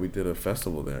 We did a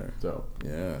festival there. Dope.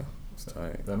 Yeah, it's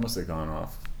tight. That must have gone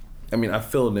off. I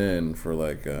filled in for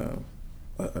like a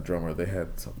drummer. They had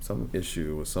some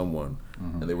issue with someone,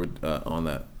 and they were on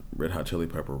that Red Hot Chili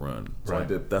Pepper run. So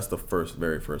right. That's the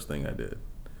very first thing I did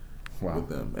with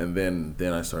them. And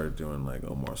then I started doing like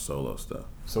Omar solo stuff.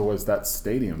 So was that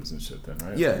stadiums and shit then,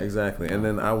 right? Yeah, exactly. And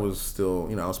then I was still,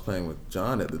 I was playing with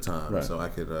John at the time, right. So I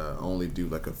could only do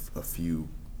like a few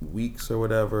weeks or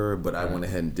whatever, but I went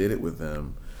ahead and did it with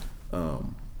them.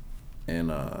 And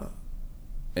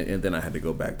then I had to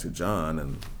go back to John,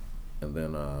 and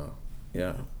then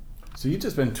yeah. So you've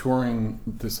just been touring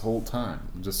this whole time,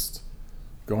 just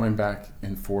going back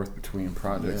and forth between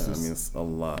projects. Yeah, a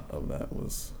lot of that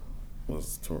was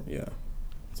tour. Yeah,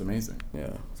 it's amazing.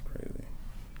 Yeah, it's crazy.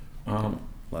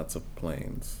 Lots of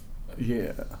planes.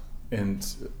 Yeah, and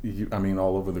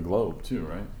all over the globe too,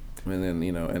 right? And then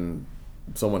and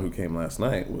someone who came last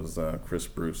night was Chris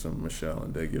Bruce and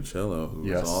Meshell Ndegeocello, who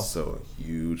was also a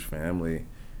huge family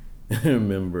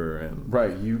member. And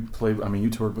right, you played. You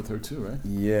toured with her too, right?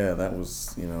 Yeah, that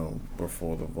was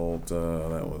before the Volta.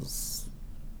 That was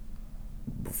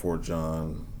before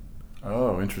John.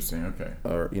 Oh, interesting. Okay.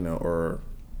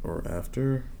 Or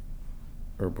after,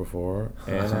 or before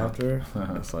and after.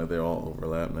 It's like they all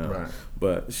overlap now. Right.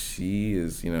 But she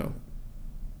is,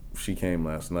 she came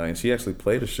last night. She actually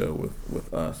played a show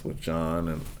with us, with John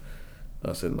and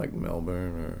us in like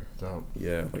Melbourne Dope.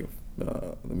 Yeah, like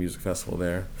the music festival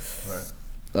there.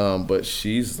 Right. But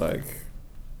she's like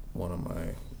one of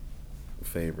my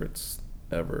favorites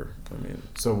ever.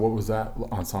 So what was that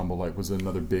ensemble like? Was it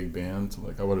another big band?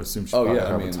 Like I would assume she probably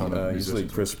have a ton of usually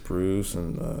Chris Bruce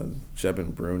and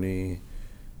Jebin Bruni.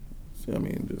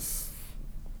 Just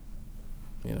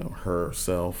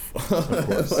herself. Of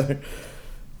course.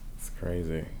 It's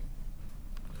crazy.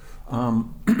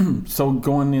 So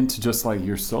going into just like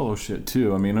your solo shit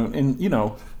too,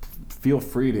 and feel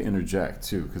free to interject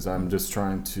too, because I'm just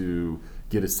trying to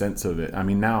get a sense of it.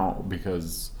 Now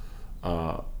because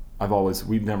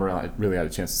we've never really had a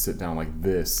chance to sit down like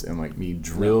this and like me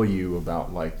drill you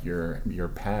about like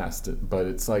your past, but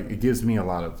it's like it gives me a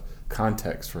lot of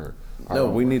context for.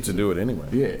 We need to do it anyway.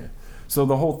 Yeah. So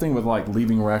the whole thing with like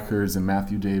Leaving Records and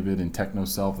Matthew David and Techno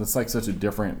Self, it's like such a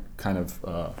different kind of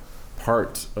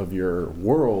part of your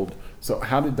world. So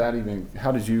how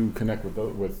did you connect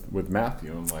with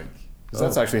Matthew and like? Because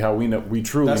that's actually how we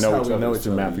truly know each other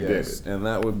through Matthew David, and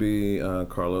that would be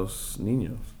Carlos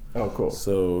Ninos. Oh, cool.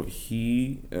 So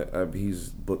he's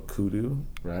booked KUDU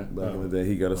right back in the day.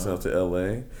 He got us out to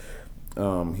LA.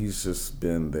 He's just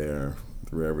been there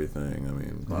through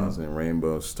everything. Bosnian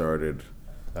Rainbow started.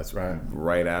 That's right.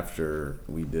 Right after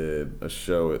we did a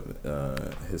show at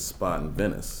his spot in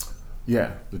Venice.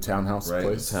 Yeah, the Townhouse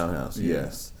place. The Townhouse,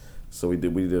 yes. So we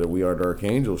did a We Are Dark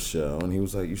Angels show, and he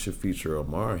was like, "You should feature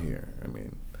Omar here."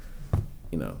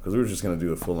 Because we were just gonna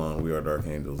do a full-on We Are Dark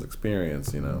Angels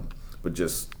experience, but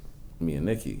just me and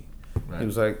Nikki. Right. He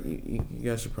was like, "You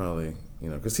guys should probably,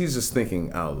 because he's just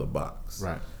thinking out of the box."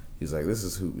 Right. he's like, this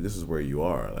is where you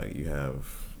are. Like, you have,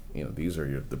 these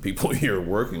are the people you're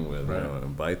working with, right.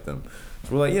 Invite them.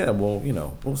 So we're like, yeah, well,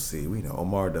 we'll see. We know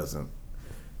Omar doesn't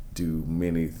do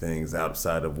many things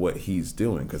outside of what he's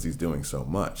doing because he's doing so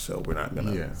much. So we're not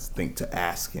gonna think to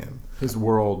ask him. His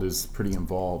world is pretty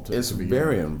involved. It's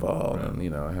very involved, right.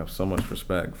 And I have so much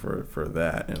respect for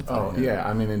that. And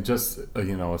I mean, and just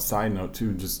a side note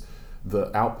too, just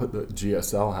the output that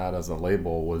GSL had as a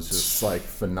label was just like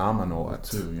phenomenal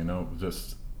too.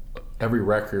 Just every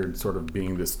record sort of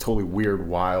being this totally weird,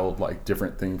 wild, like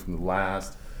different thing from the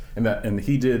last, and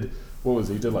he did. What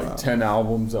was it? He did like 10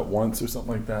 albums at once or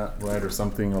something like that, right? Or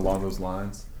something along those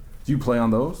lines. Do you play on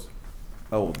those?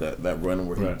 Oh, that run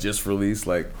where he just released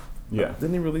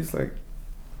didn't he release like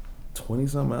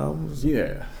 20-some albums?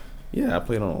 Yeah. Yeah, I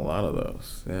played on a lot of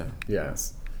those. Yeah.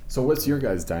 Yes. So what's your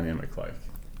guys' dynamic like?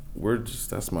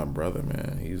 That's my brother,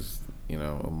 man. He's,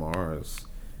 Omar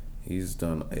he's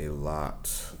done a lot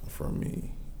for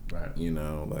me. Right.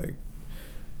 Like,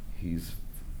 he's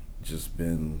just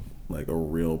been like a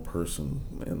real person,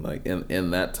 and like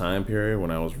in that time period when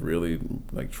I was really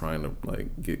like trying to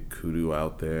like get KUDU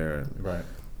out there, and right,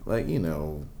 like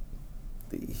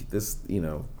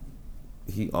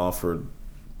he offered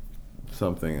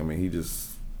something. I mean, he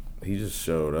just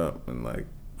showed up and like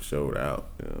showed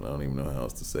out. I don't even know how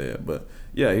else to say it, but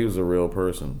yeah, he was a real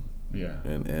person. Yeah,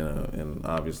 and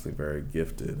obviously very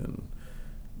gifted and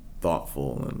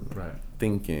thoughtful and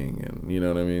thinking, and you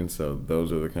know what I mean. So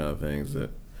those are the kind of things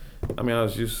that. I mean, I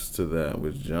was used to that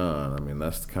with John. I mean,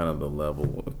 that's kind of the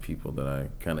level of people that I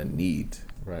kind of need.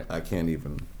 Right. I can't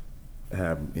even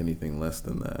have anything less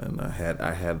than that. And I had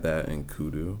that in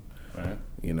KUDU. Right.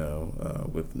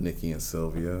 With Nikki and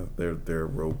Sylvia, they're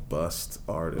robust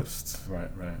artists. Right.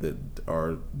 That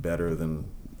are better than,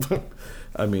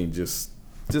 I mean, just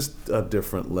a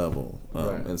different level.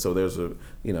 Right. And so there's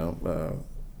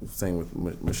same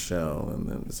with Meshell, and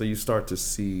then so you start to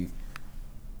see.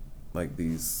 Like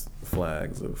these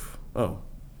flags of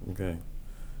okay.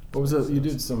 What was it? You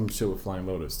did some shit with Flying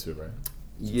Lotus too, right?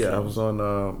 I was on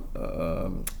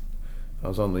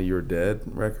the You're Dead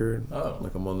record. Oh,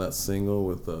 like I'm on that single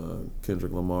with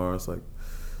Kendrick Lamar. It's like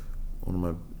one of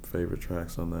my favorite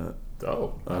tracks on that.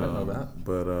 Oh, I didn't know that.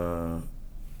 But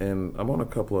and I'm on a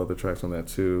couple other tracks on that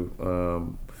too.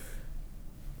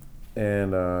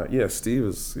 Steve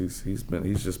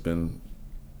he's just been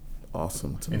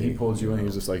awesome to me. And he pulled you in. He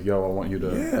was just like, "Yo, I want you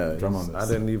to drum on this." I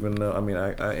didn't even know. I mean,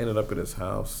 I ended up at his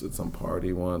house at some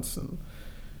party once, and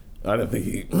I didn't think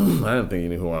he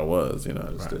knew who I was. I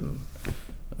just didn't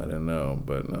know.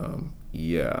 But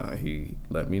he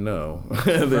let me know.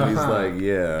 Then he's like,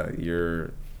 "Yeah,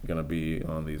 you're gonna be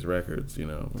on these records."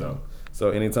 Dope. So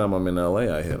anytime I'm in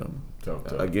LA, I hit him.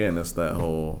 Dope. Again, it's that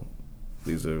whole.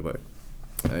 These are like,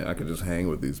 I could just hang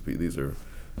with these people. These are.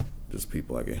 Just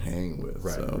people I can hang with.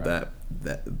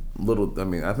 That little, I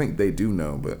mean, I think they do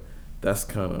know, but that's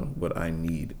kind of what I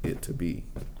need it to be.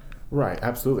 Right,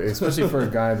 absolutely. Especially for a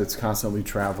guy that's constantly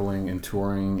traveling and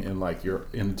touring, and like you're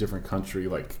in a different country,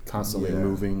 like constantly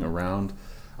moving around.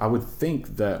 I would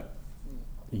think that,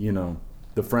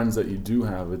 the friends that you do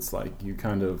have, it's like you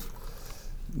kind of,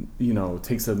 it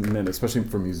takes a minute, especially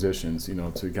for musicians,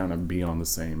 to kind of be on the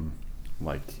same,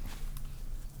 like,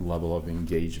 level of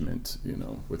engagement,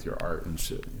 with your art and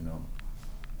shit,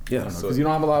 Yeah, because you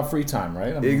don't have a lot of free time,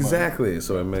 right? I mean, exactly.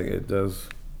 So it does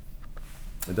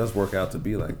work out to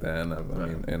be like that,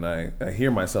 and I hear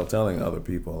myself telling other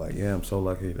people like, yeah, I'm so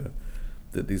lucky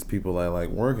that these people I like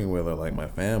working with are like my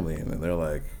family, and then they're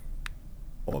like,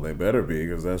 well, they better be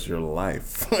because that's your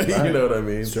life. Right. You know what I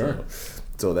mean? Sure.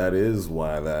 So that is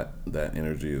why that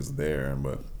energy is there,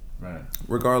 but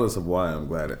regardless of why, I'm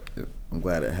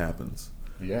glad it happens.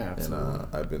 Yeah, absolutely.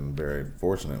 And I've been very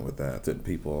fortunate with that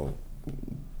people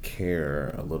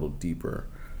care a little deeper.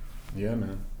 Yeah,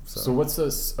 man. So what's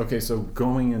this? Okay, so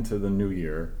going into the new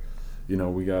year,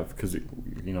 we got, because,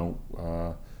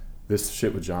 this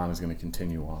shit with John is going to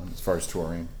continue on as far as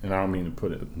touring. And I don't mean to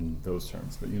put it in those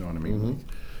terms, but you know what I mean? Mm-hmm. Like,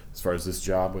 as far as this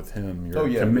job with him, your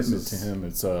commitment to him,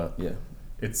 it's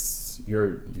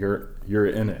you're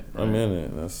in it. Right? I'm in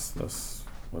it. That's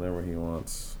whatever he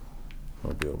wants.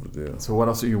 I'll be able to do. So what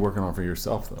else are you working on for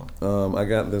yourself, though? I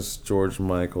got this George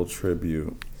Michael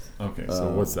tribute. Okay, so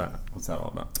what's that? What's that all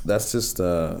about? That's just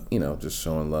just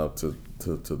showing love to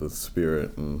the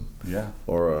spirit and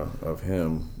aura of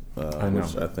him,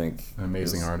 which I think an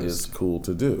amazing artist is cool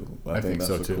to do. I think that's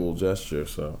so a too. Cool gesture.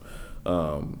 So,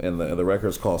 and the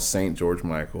record's called Saint George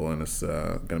Michael, and it's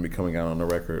going to be coming out on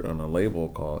a label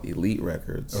called Elite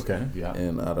Records. Okay, yeah,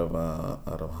 and out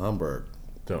of Hamburg.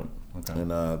 Dope. Okay.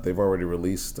 And they've already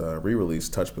re-released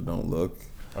Touch But Don't Look.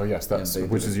 Oh yes, that's And they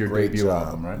which did is a your great debut job.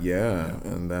 album, right? Yeah,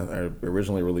 and that I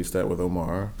originally released that with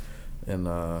Omar, and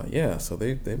so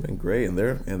they've been great, and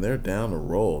they're down to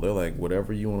roll. They're like,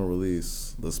 whatever you want to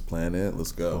release, let's plan it,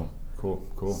 let's go.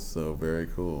 Cool. So very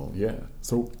cool. Yeah.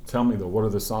 So tell me though, what are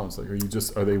the songs like?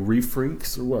 Are they Reef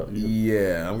Freaks or what?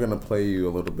 Yeah, I'm gonna play you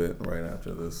a little bit right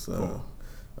after this.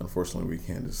 Unfortunately, we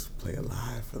can't just play it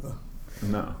live for the.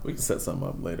 No. We can set something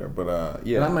up later, but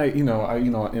yeah. And I might,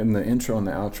 in the intro and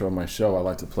the outro of my show, I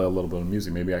like to play a little bit of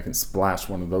music. Maybe I can splash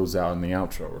one of those out in the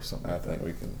outro or something. I think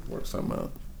we can work something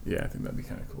out. Yeah, I think that'd be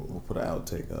kind of cool. We'll put an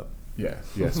outtake up. Yeah,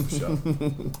 yes, for sure.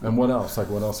 And what else? Like,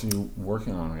 what else are you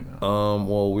working on right now?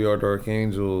 Well, We Are Dark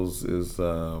Angels is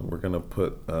we're gonna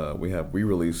put we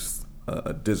released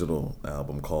a digital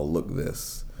album called Look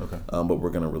This. Okay. But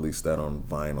we're gonna release that on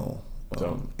vinyl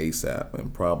ASAP,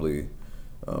 and probably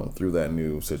through that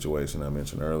new situation I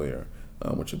mentioned earlier,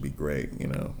 which would be great,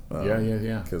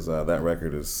 Yeah. Because that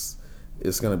record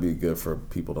it's going to be good for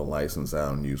people to license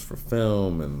out and use for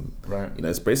film, and right.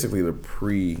 It's basically the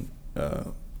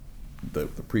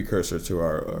precursor to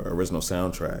our original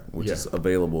soundtrack, which is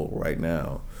available right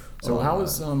now. So how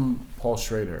is Paul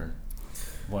Schrader?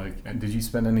 Like, did you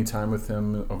spend any time with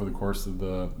him over the course of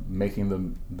making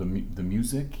the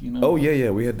music? Oh yeah,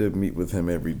 we had to meet with him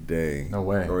every day. No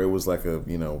way. Or it was like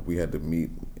we had to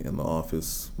meet in the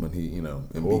office when he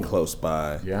and be close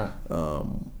by. Yeah.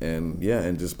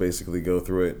 And just basically go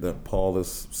through it. That Paul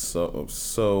is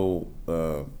so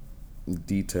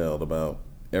detailed about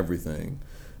everything.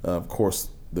 Of course,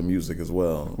 the music as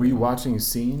well. Were you watching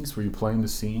scenes? Were you playing the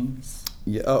scenes?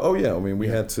 Yeah. Oh yeah. I mean, we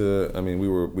had to. I mean,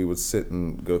 we would sit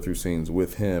and go through scenes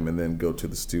with him, and then go to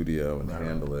the studio and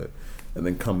handle it, and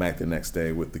then come back the next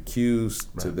day with the cues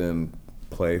to then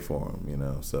play for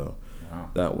him. So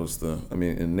that was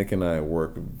and Nick and I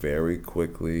work very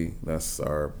quickly. That's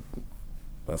our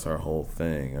whole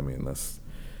thing. I mean,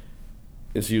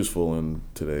 it's useful in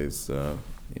today's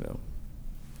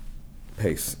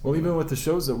pace. Well, even with the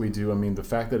shows that we do, I mean, the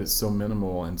fact that it's so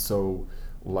minimal and so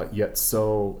yet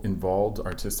so involved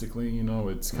artistically,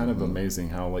 it's kind of amazing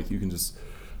how you can just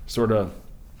sort of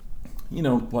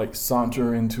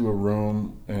saunter into a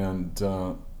room and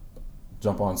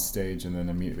jump on stage and then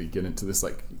immediately get into this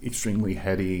extremely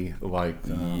heady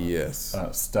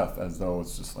stuff, as though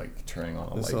it's just turning on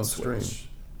a light switch.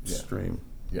 Stream.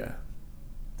 Yeah,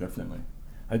 definitely.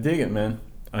 I dig it, man.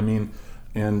 I mean,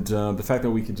 and the fact that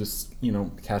we could just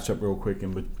catch up real quick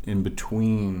in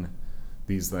between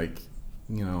these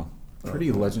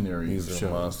pretty legendary these shows. Are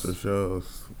monster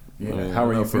shows. Yeah. How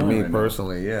are you for feeling me right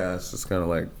personally? Yeah, it's just kind of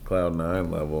like Cloud 9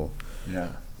 level. Yeah.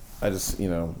 I just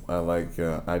I like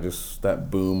that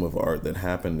boom of art that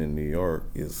happened in New York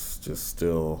is just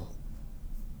still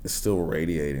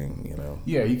radiating.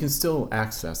 Yeah, you can still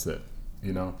access it.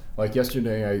 Like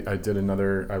yesterday,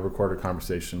 I recorded a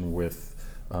conversation with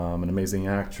an amazing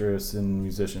actress and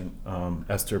musician,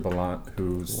 Esther Ballant,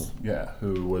 who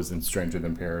was in Stranger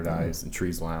Than Paradise and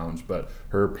Trees Lounge. But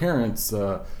her parents,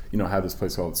 had this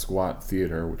place called Squat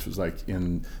Theater, which was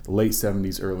in the late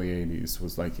 70s, early 80s,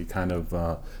 was a kind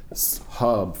of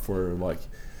hub for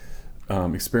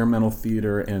experimental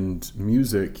theater and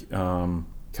music,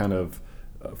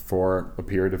 for a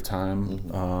period of time,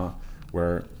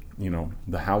 where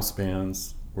the house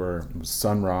bands it was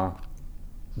Sun Ra,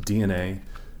 DNA,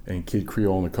 and Kid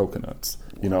Creole and the Coconuts,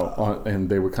 and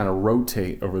they would kind of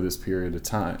rotate over this period of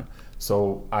time.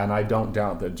 So, and I don't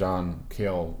doubt that John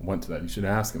Cale went to that. You should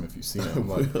ask him if you've seen him,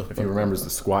 if he remembers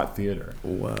the Squat Theater.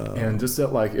 Wow. And just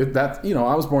that,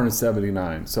 I was born in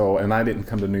 '79, so, and I didn't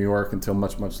come to New York until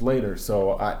much, much later,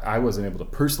 so I wasn't able to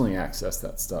personally access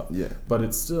that stuff. Yeah. But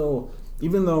it's still,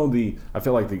 even though I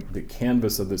feel like the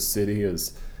canvas of this city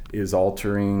is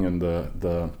altering, and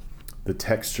the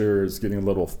texture is getting a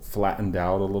little flattened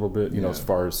out a little bit, as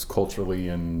far as culturally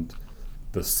and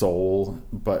the soul,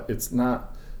 but it's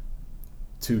not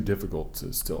too difficult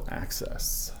to still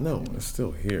access. No, it's still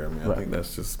here. I mean, I think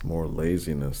that's just more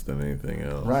laziness than anything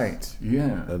else. Right,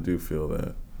 yeah. I do feel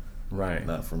that. Right.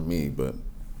 Not from me, but...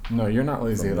 No, you're not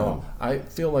lazy at all. I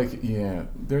feel like,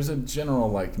 there's a general,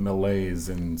 malaise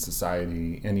in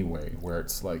society anyway, where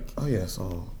it's oh, yeah, it's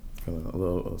all... kind of a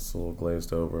little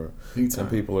glazed over. And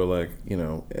people are like,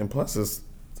 and plus it's,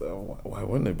 why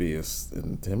wouldn't it be? It's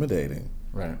intimidating.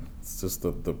 Right. It's just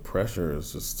the pressure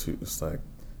is just too, it's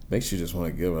makes you just want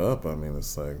to give up. I mean,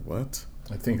 it's what?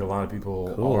 I think a lot of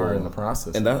people are in the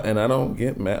process. And I don't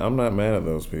get mad. I'm not mad at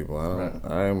those people.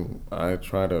 I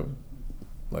try to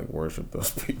worship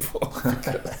those people.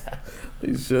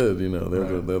 They should,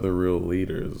 they're the real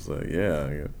leaders.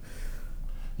 Yeah.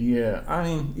 Yeah, I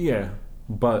mean, yeah.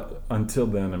 But until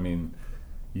then, I mean,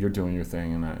 you're doing your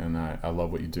thing, and I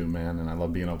love what you do, man, and I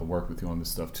love being able to work with you on this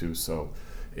stuff too. So,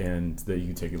 and that you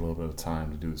can take a little bit of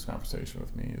time to do this conversation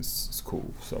with me is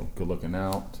cool. So good looking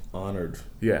out. Honored.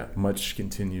 Yeah, much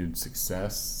continued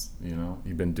success. You know,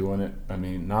 you've been doing it. I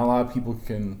mean, not a lot of people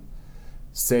can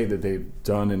say that they've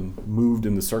done and moved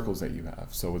in the circles that you have.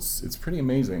 So it's pretty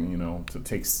amazing, you know, to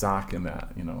take stock in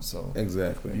that, you know. So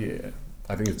exactly. Yeah,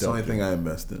 I think it's the only thing I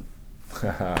invest in.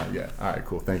 Yeah. All right.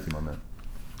 Cool. Thank you, my man.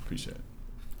 Appreciate it.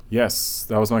 Yes,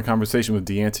 that was my conversation with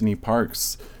Deantoni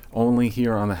Parks. Only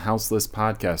here on the Houseless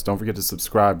Podcast. Don't forget to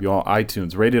subscribe, y'all.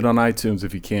 iTunes. Rate it on iTunes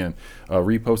if you can.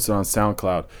 Repost it on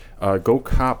SoundCloud. Go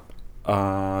cop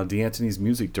Deantoni's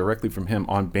music directly from him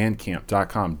on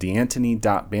Bandcamp.com.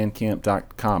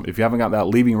 Deantoni.bandcamp.com. If you haven't got that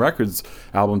Leaving Records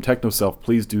album, Techno Self,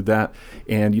 please do that.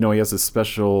 And, you know, he has a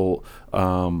special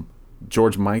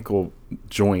George Michael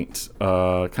joint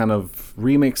kind of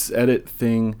remix edit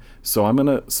thing. So I'm going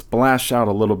to splash out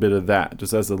a little bit of that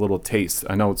just as a little taste.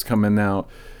 I know it's coming out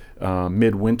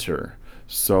midwinter,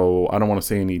 so I don't want to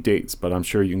say any dates, but I'm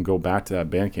sure you can go back to that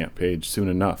Bandcamp page soon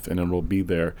enough and it'll be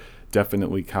there.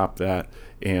 Definitely cop that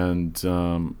and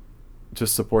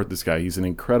just support this guy. He's an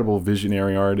incredible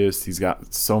visionary artist. He's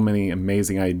got so many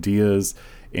amazing ideas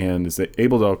and is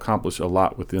able to accomplish a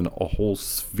lot within a whole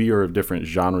sphere of different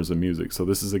genres of music. So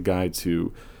this is a guy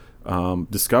to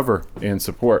discover and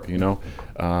support, you know,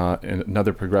 and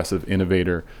another progressive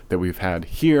innovator that we've had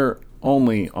here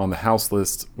only on the House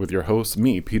List with your host,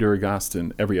 me, Peter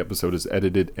Agostin. Every episode is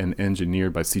edited and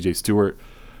engineered by CJ Stewart.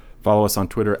 Follow us on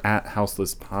Twitter at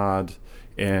HouselessPod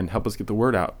and help us get the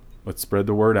word out. Let's spread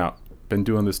the word out. Been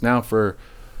doing this now for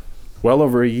well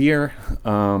over a year,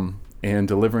 and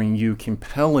delivering you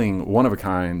compelling,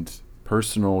 one-of-a-kind,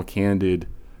 personal, candid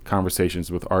conversations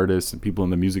with artists and people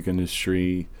in the music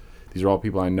industry. These are all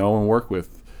people I know and work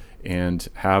with and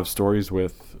have stories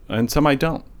with, and some I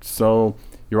don't. So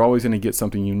you're always going to get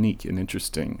something unique and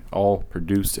interesting, all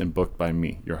produced and booked by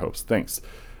me, your host. Thanks.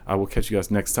 I will catch you guys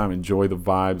next time. Enjoy the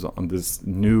vibes on this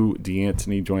new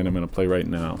Deantoni joint I'm going to play right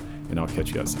now, and I'll catch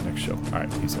you guys next show. All right,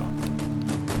 peace out.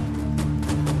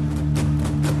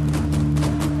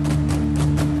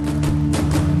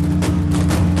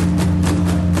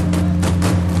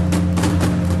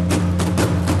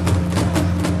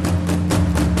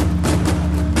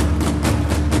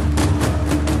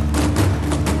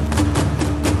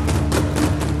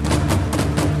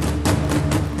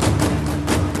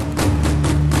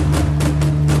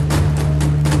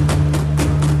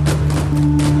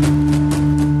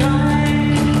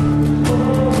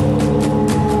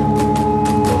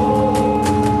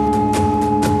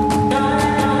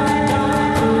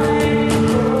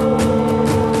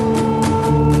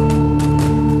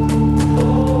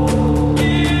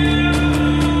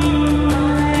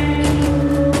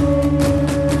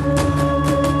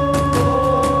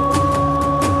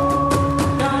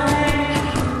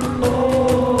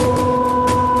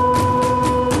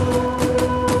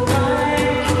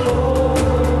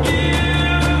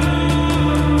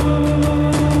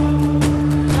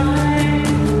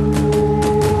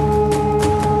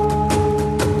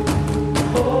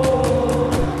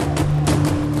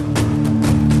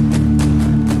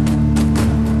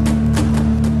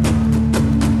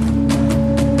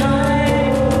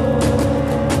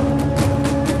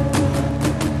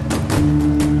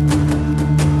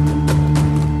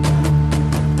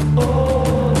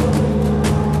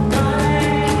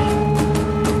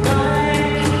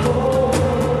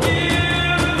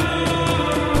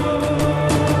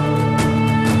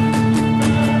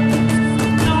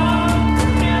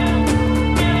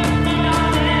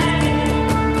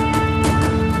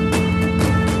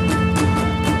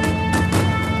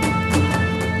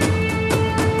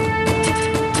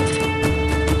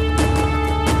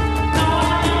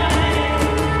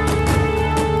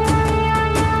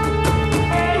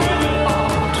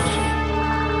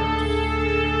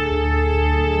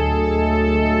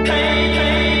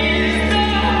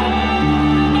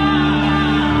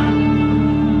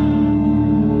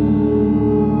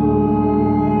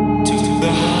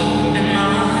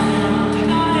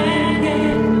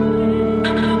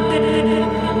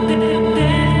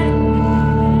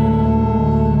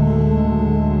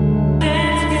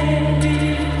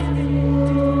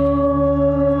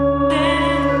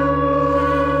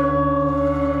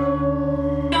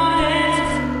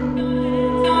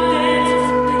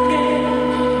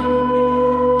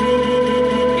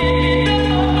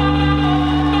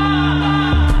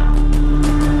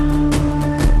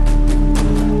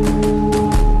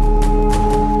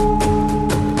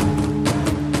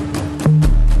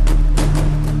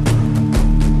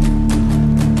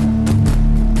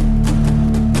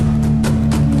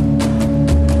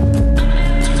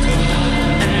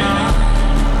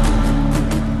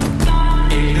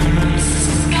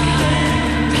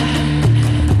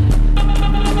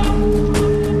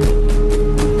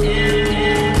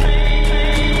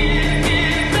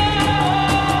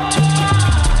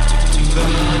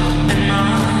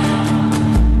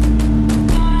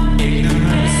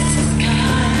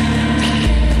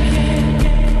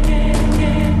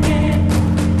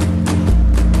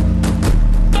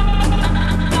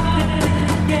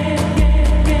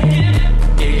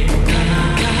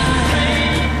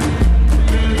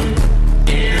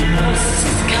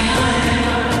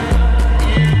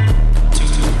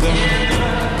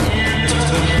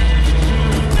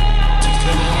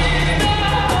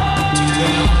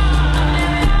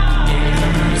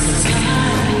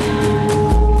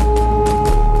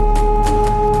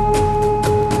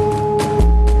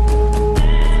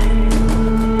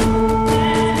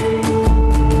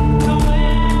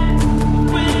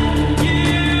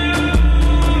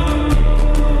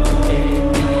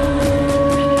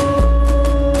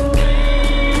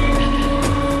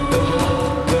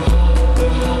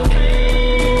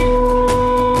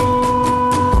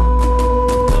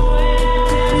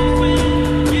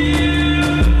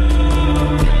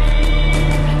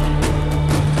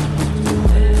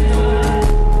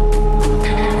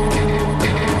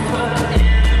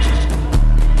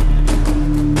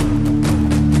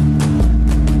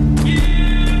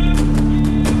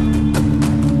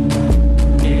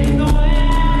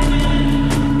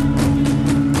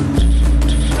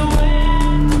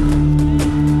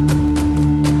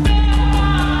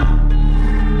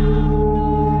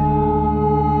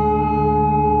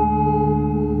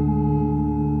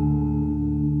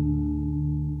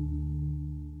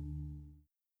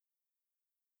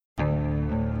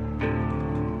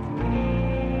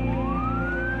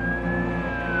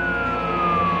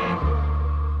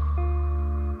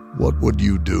 What would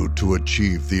you do to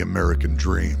achieve the American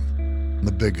dream?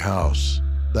 The big house,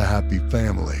 the happy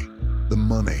family, the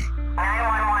money.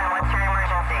 911, what's your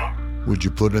emergency? Would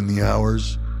you put in the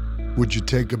hours? Would you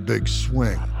take a big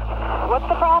swing? What's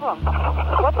the problem?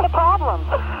 What's the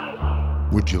problem?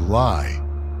 Would you lie?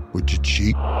 Would you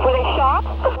cheat? Were they shot?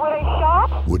 Were they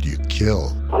shot? Would you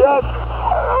kill? Yes.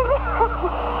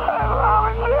 My mom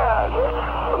is dead.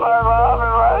 My mom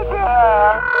is right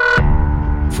there.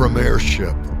 From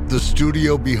Airship, the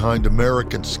studio behind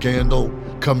American Scandal,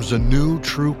 comes a new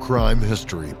true crime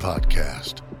history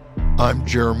podcast. I'm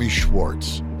Jeremy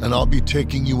Schwartz, and I'll be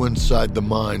taking you inside the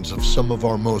minds of some of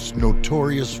our most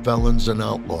notorious felons and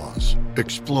outlaws,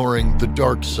 exploring the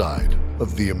dark side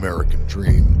of the American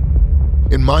dream.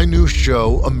 In my new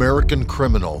show, American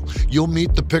Criminal, you'll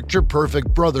meet the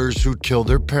picture-perfect brothers who killed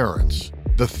their parents,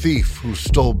 the thief who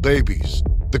stole babies,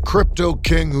 the crypto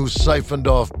king who siphoned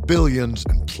off billions,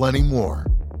 and plenty more.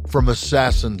 From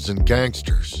assassins and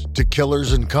gangsters to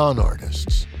killers and con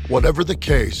artists. Whatever the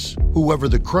case, whoever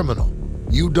the criminal,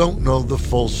 you don't know the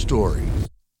full story.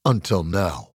 Until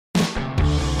now.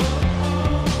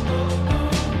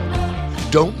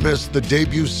 Don't miss the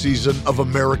debut season of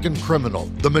American Criminal,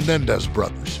 The Menendez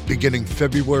Brothers, beginning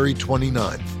February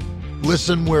 29th.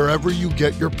 Listen wherever you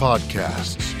get your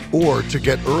podcasts, or to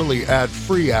get early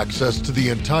ad-free access to the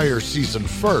entire season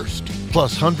first,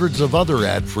 plus hundreds of other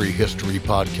ad-free history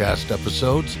podcast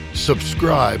episodes,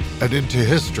 subscribe at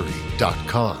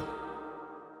intohistory.com.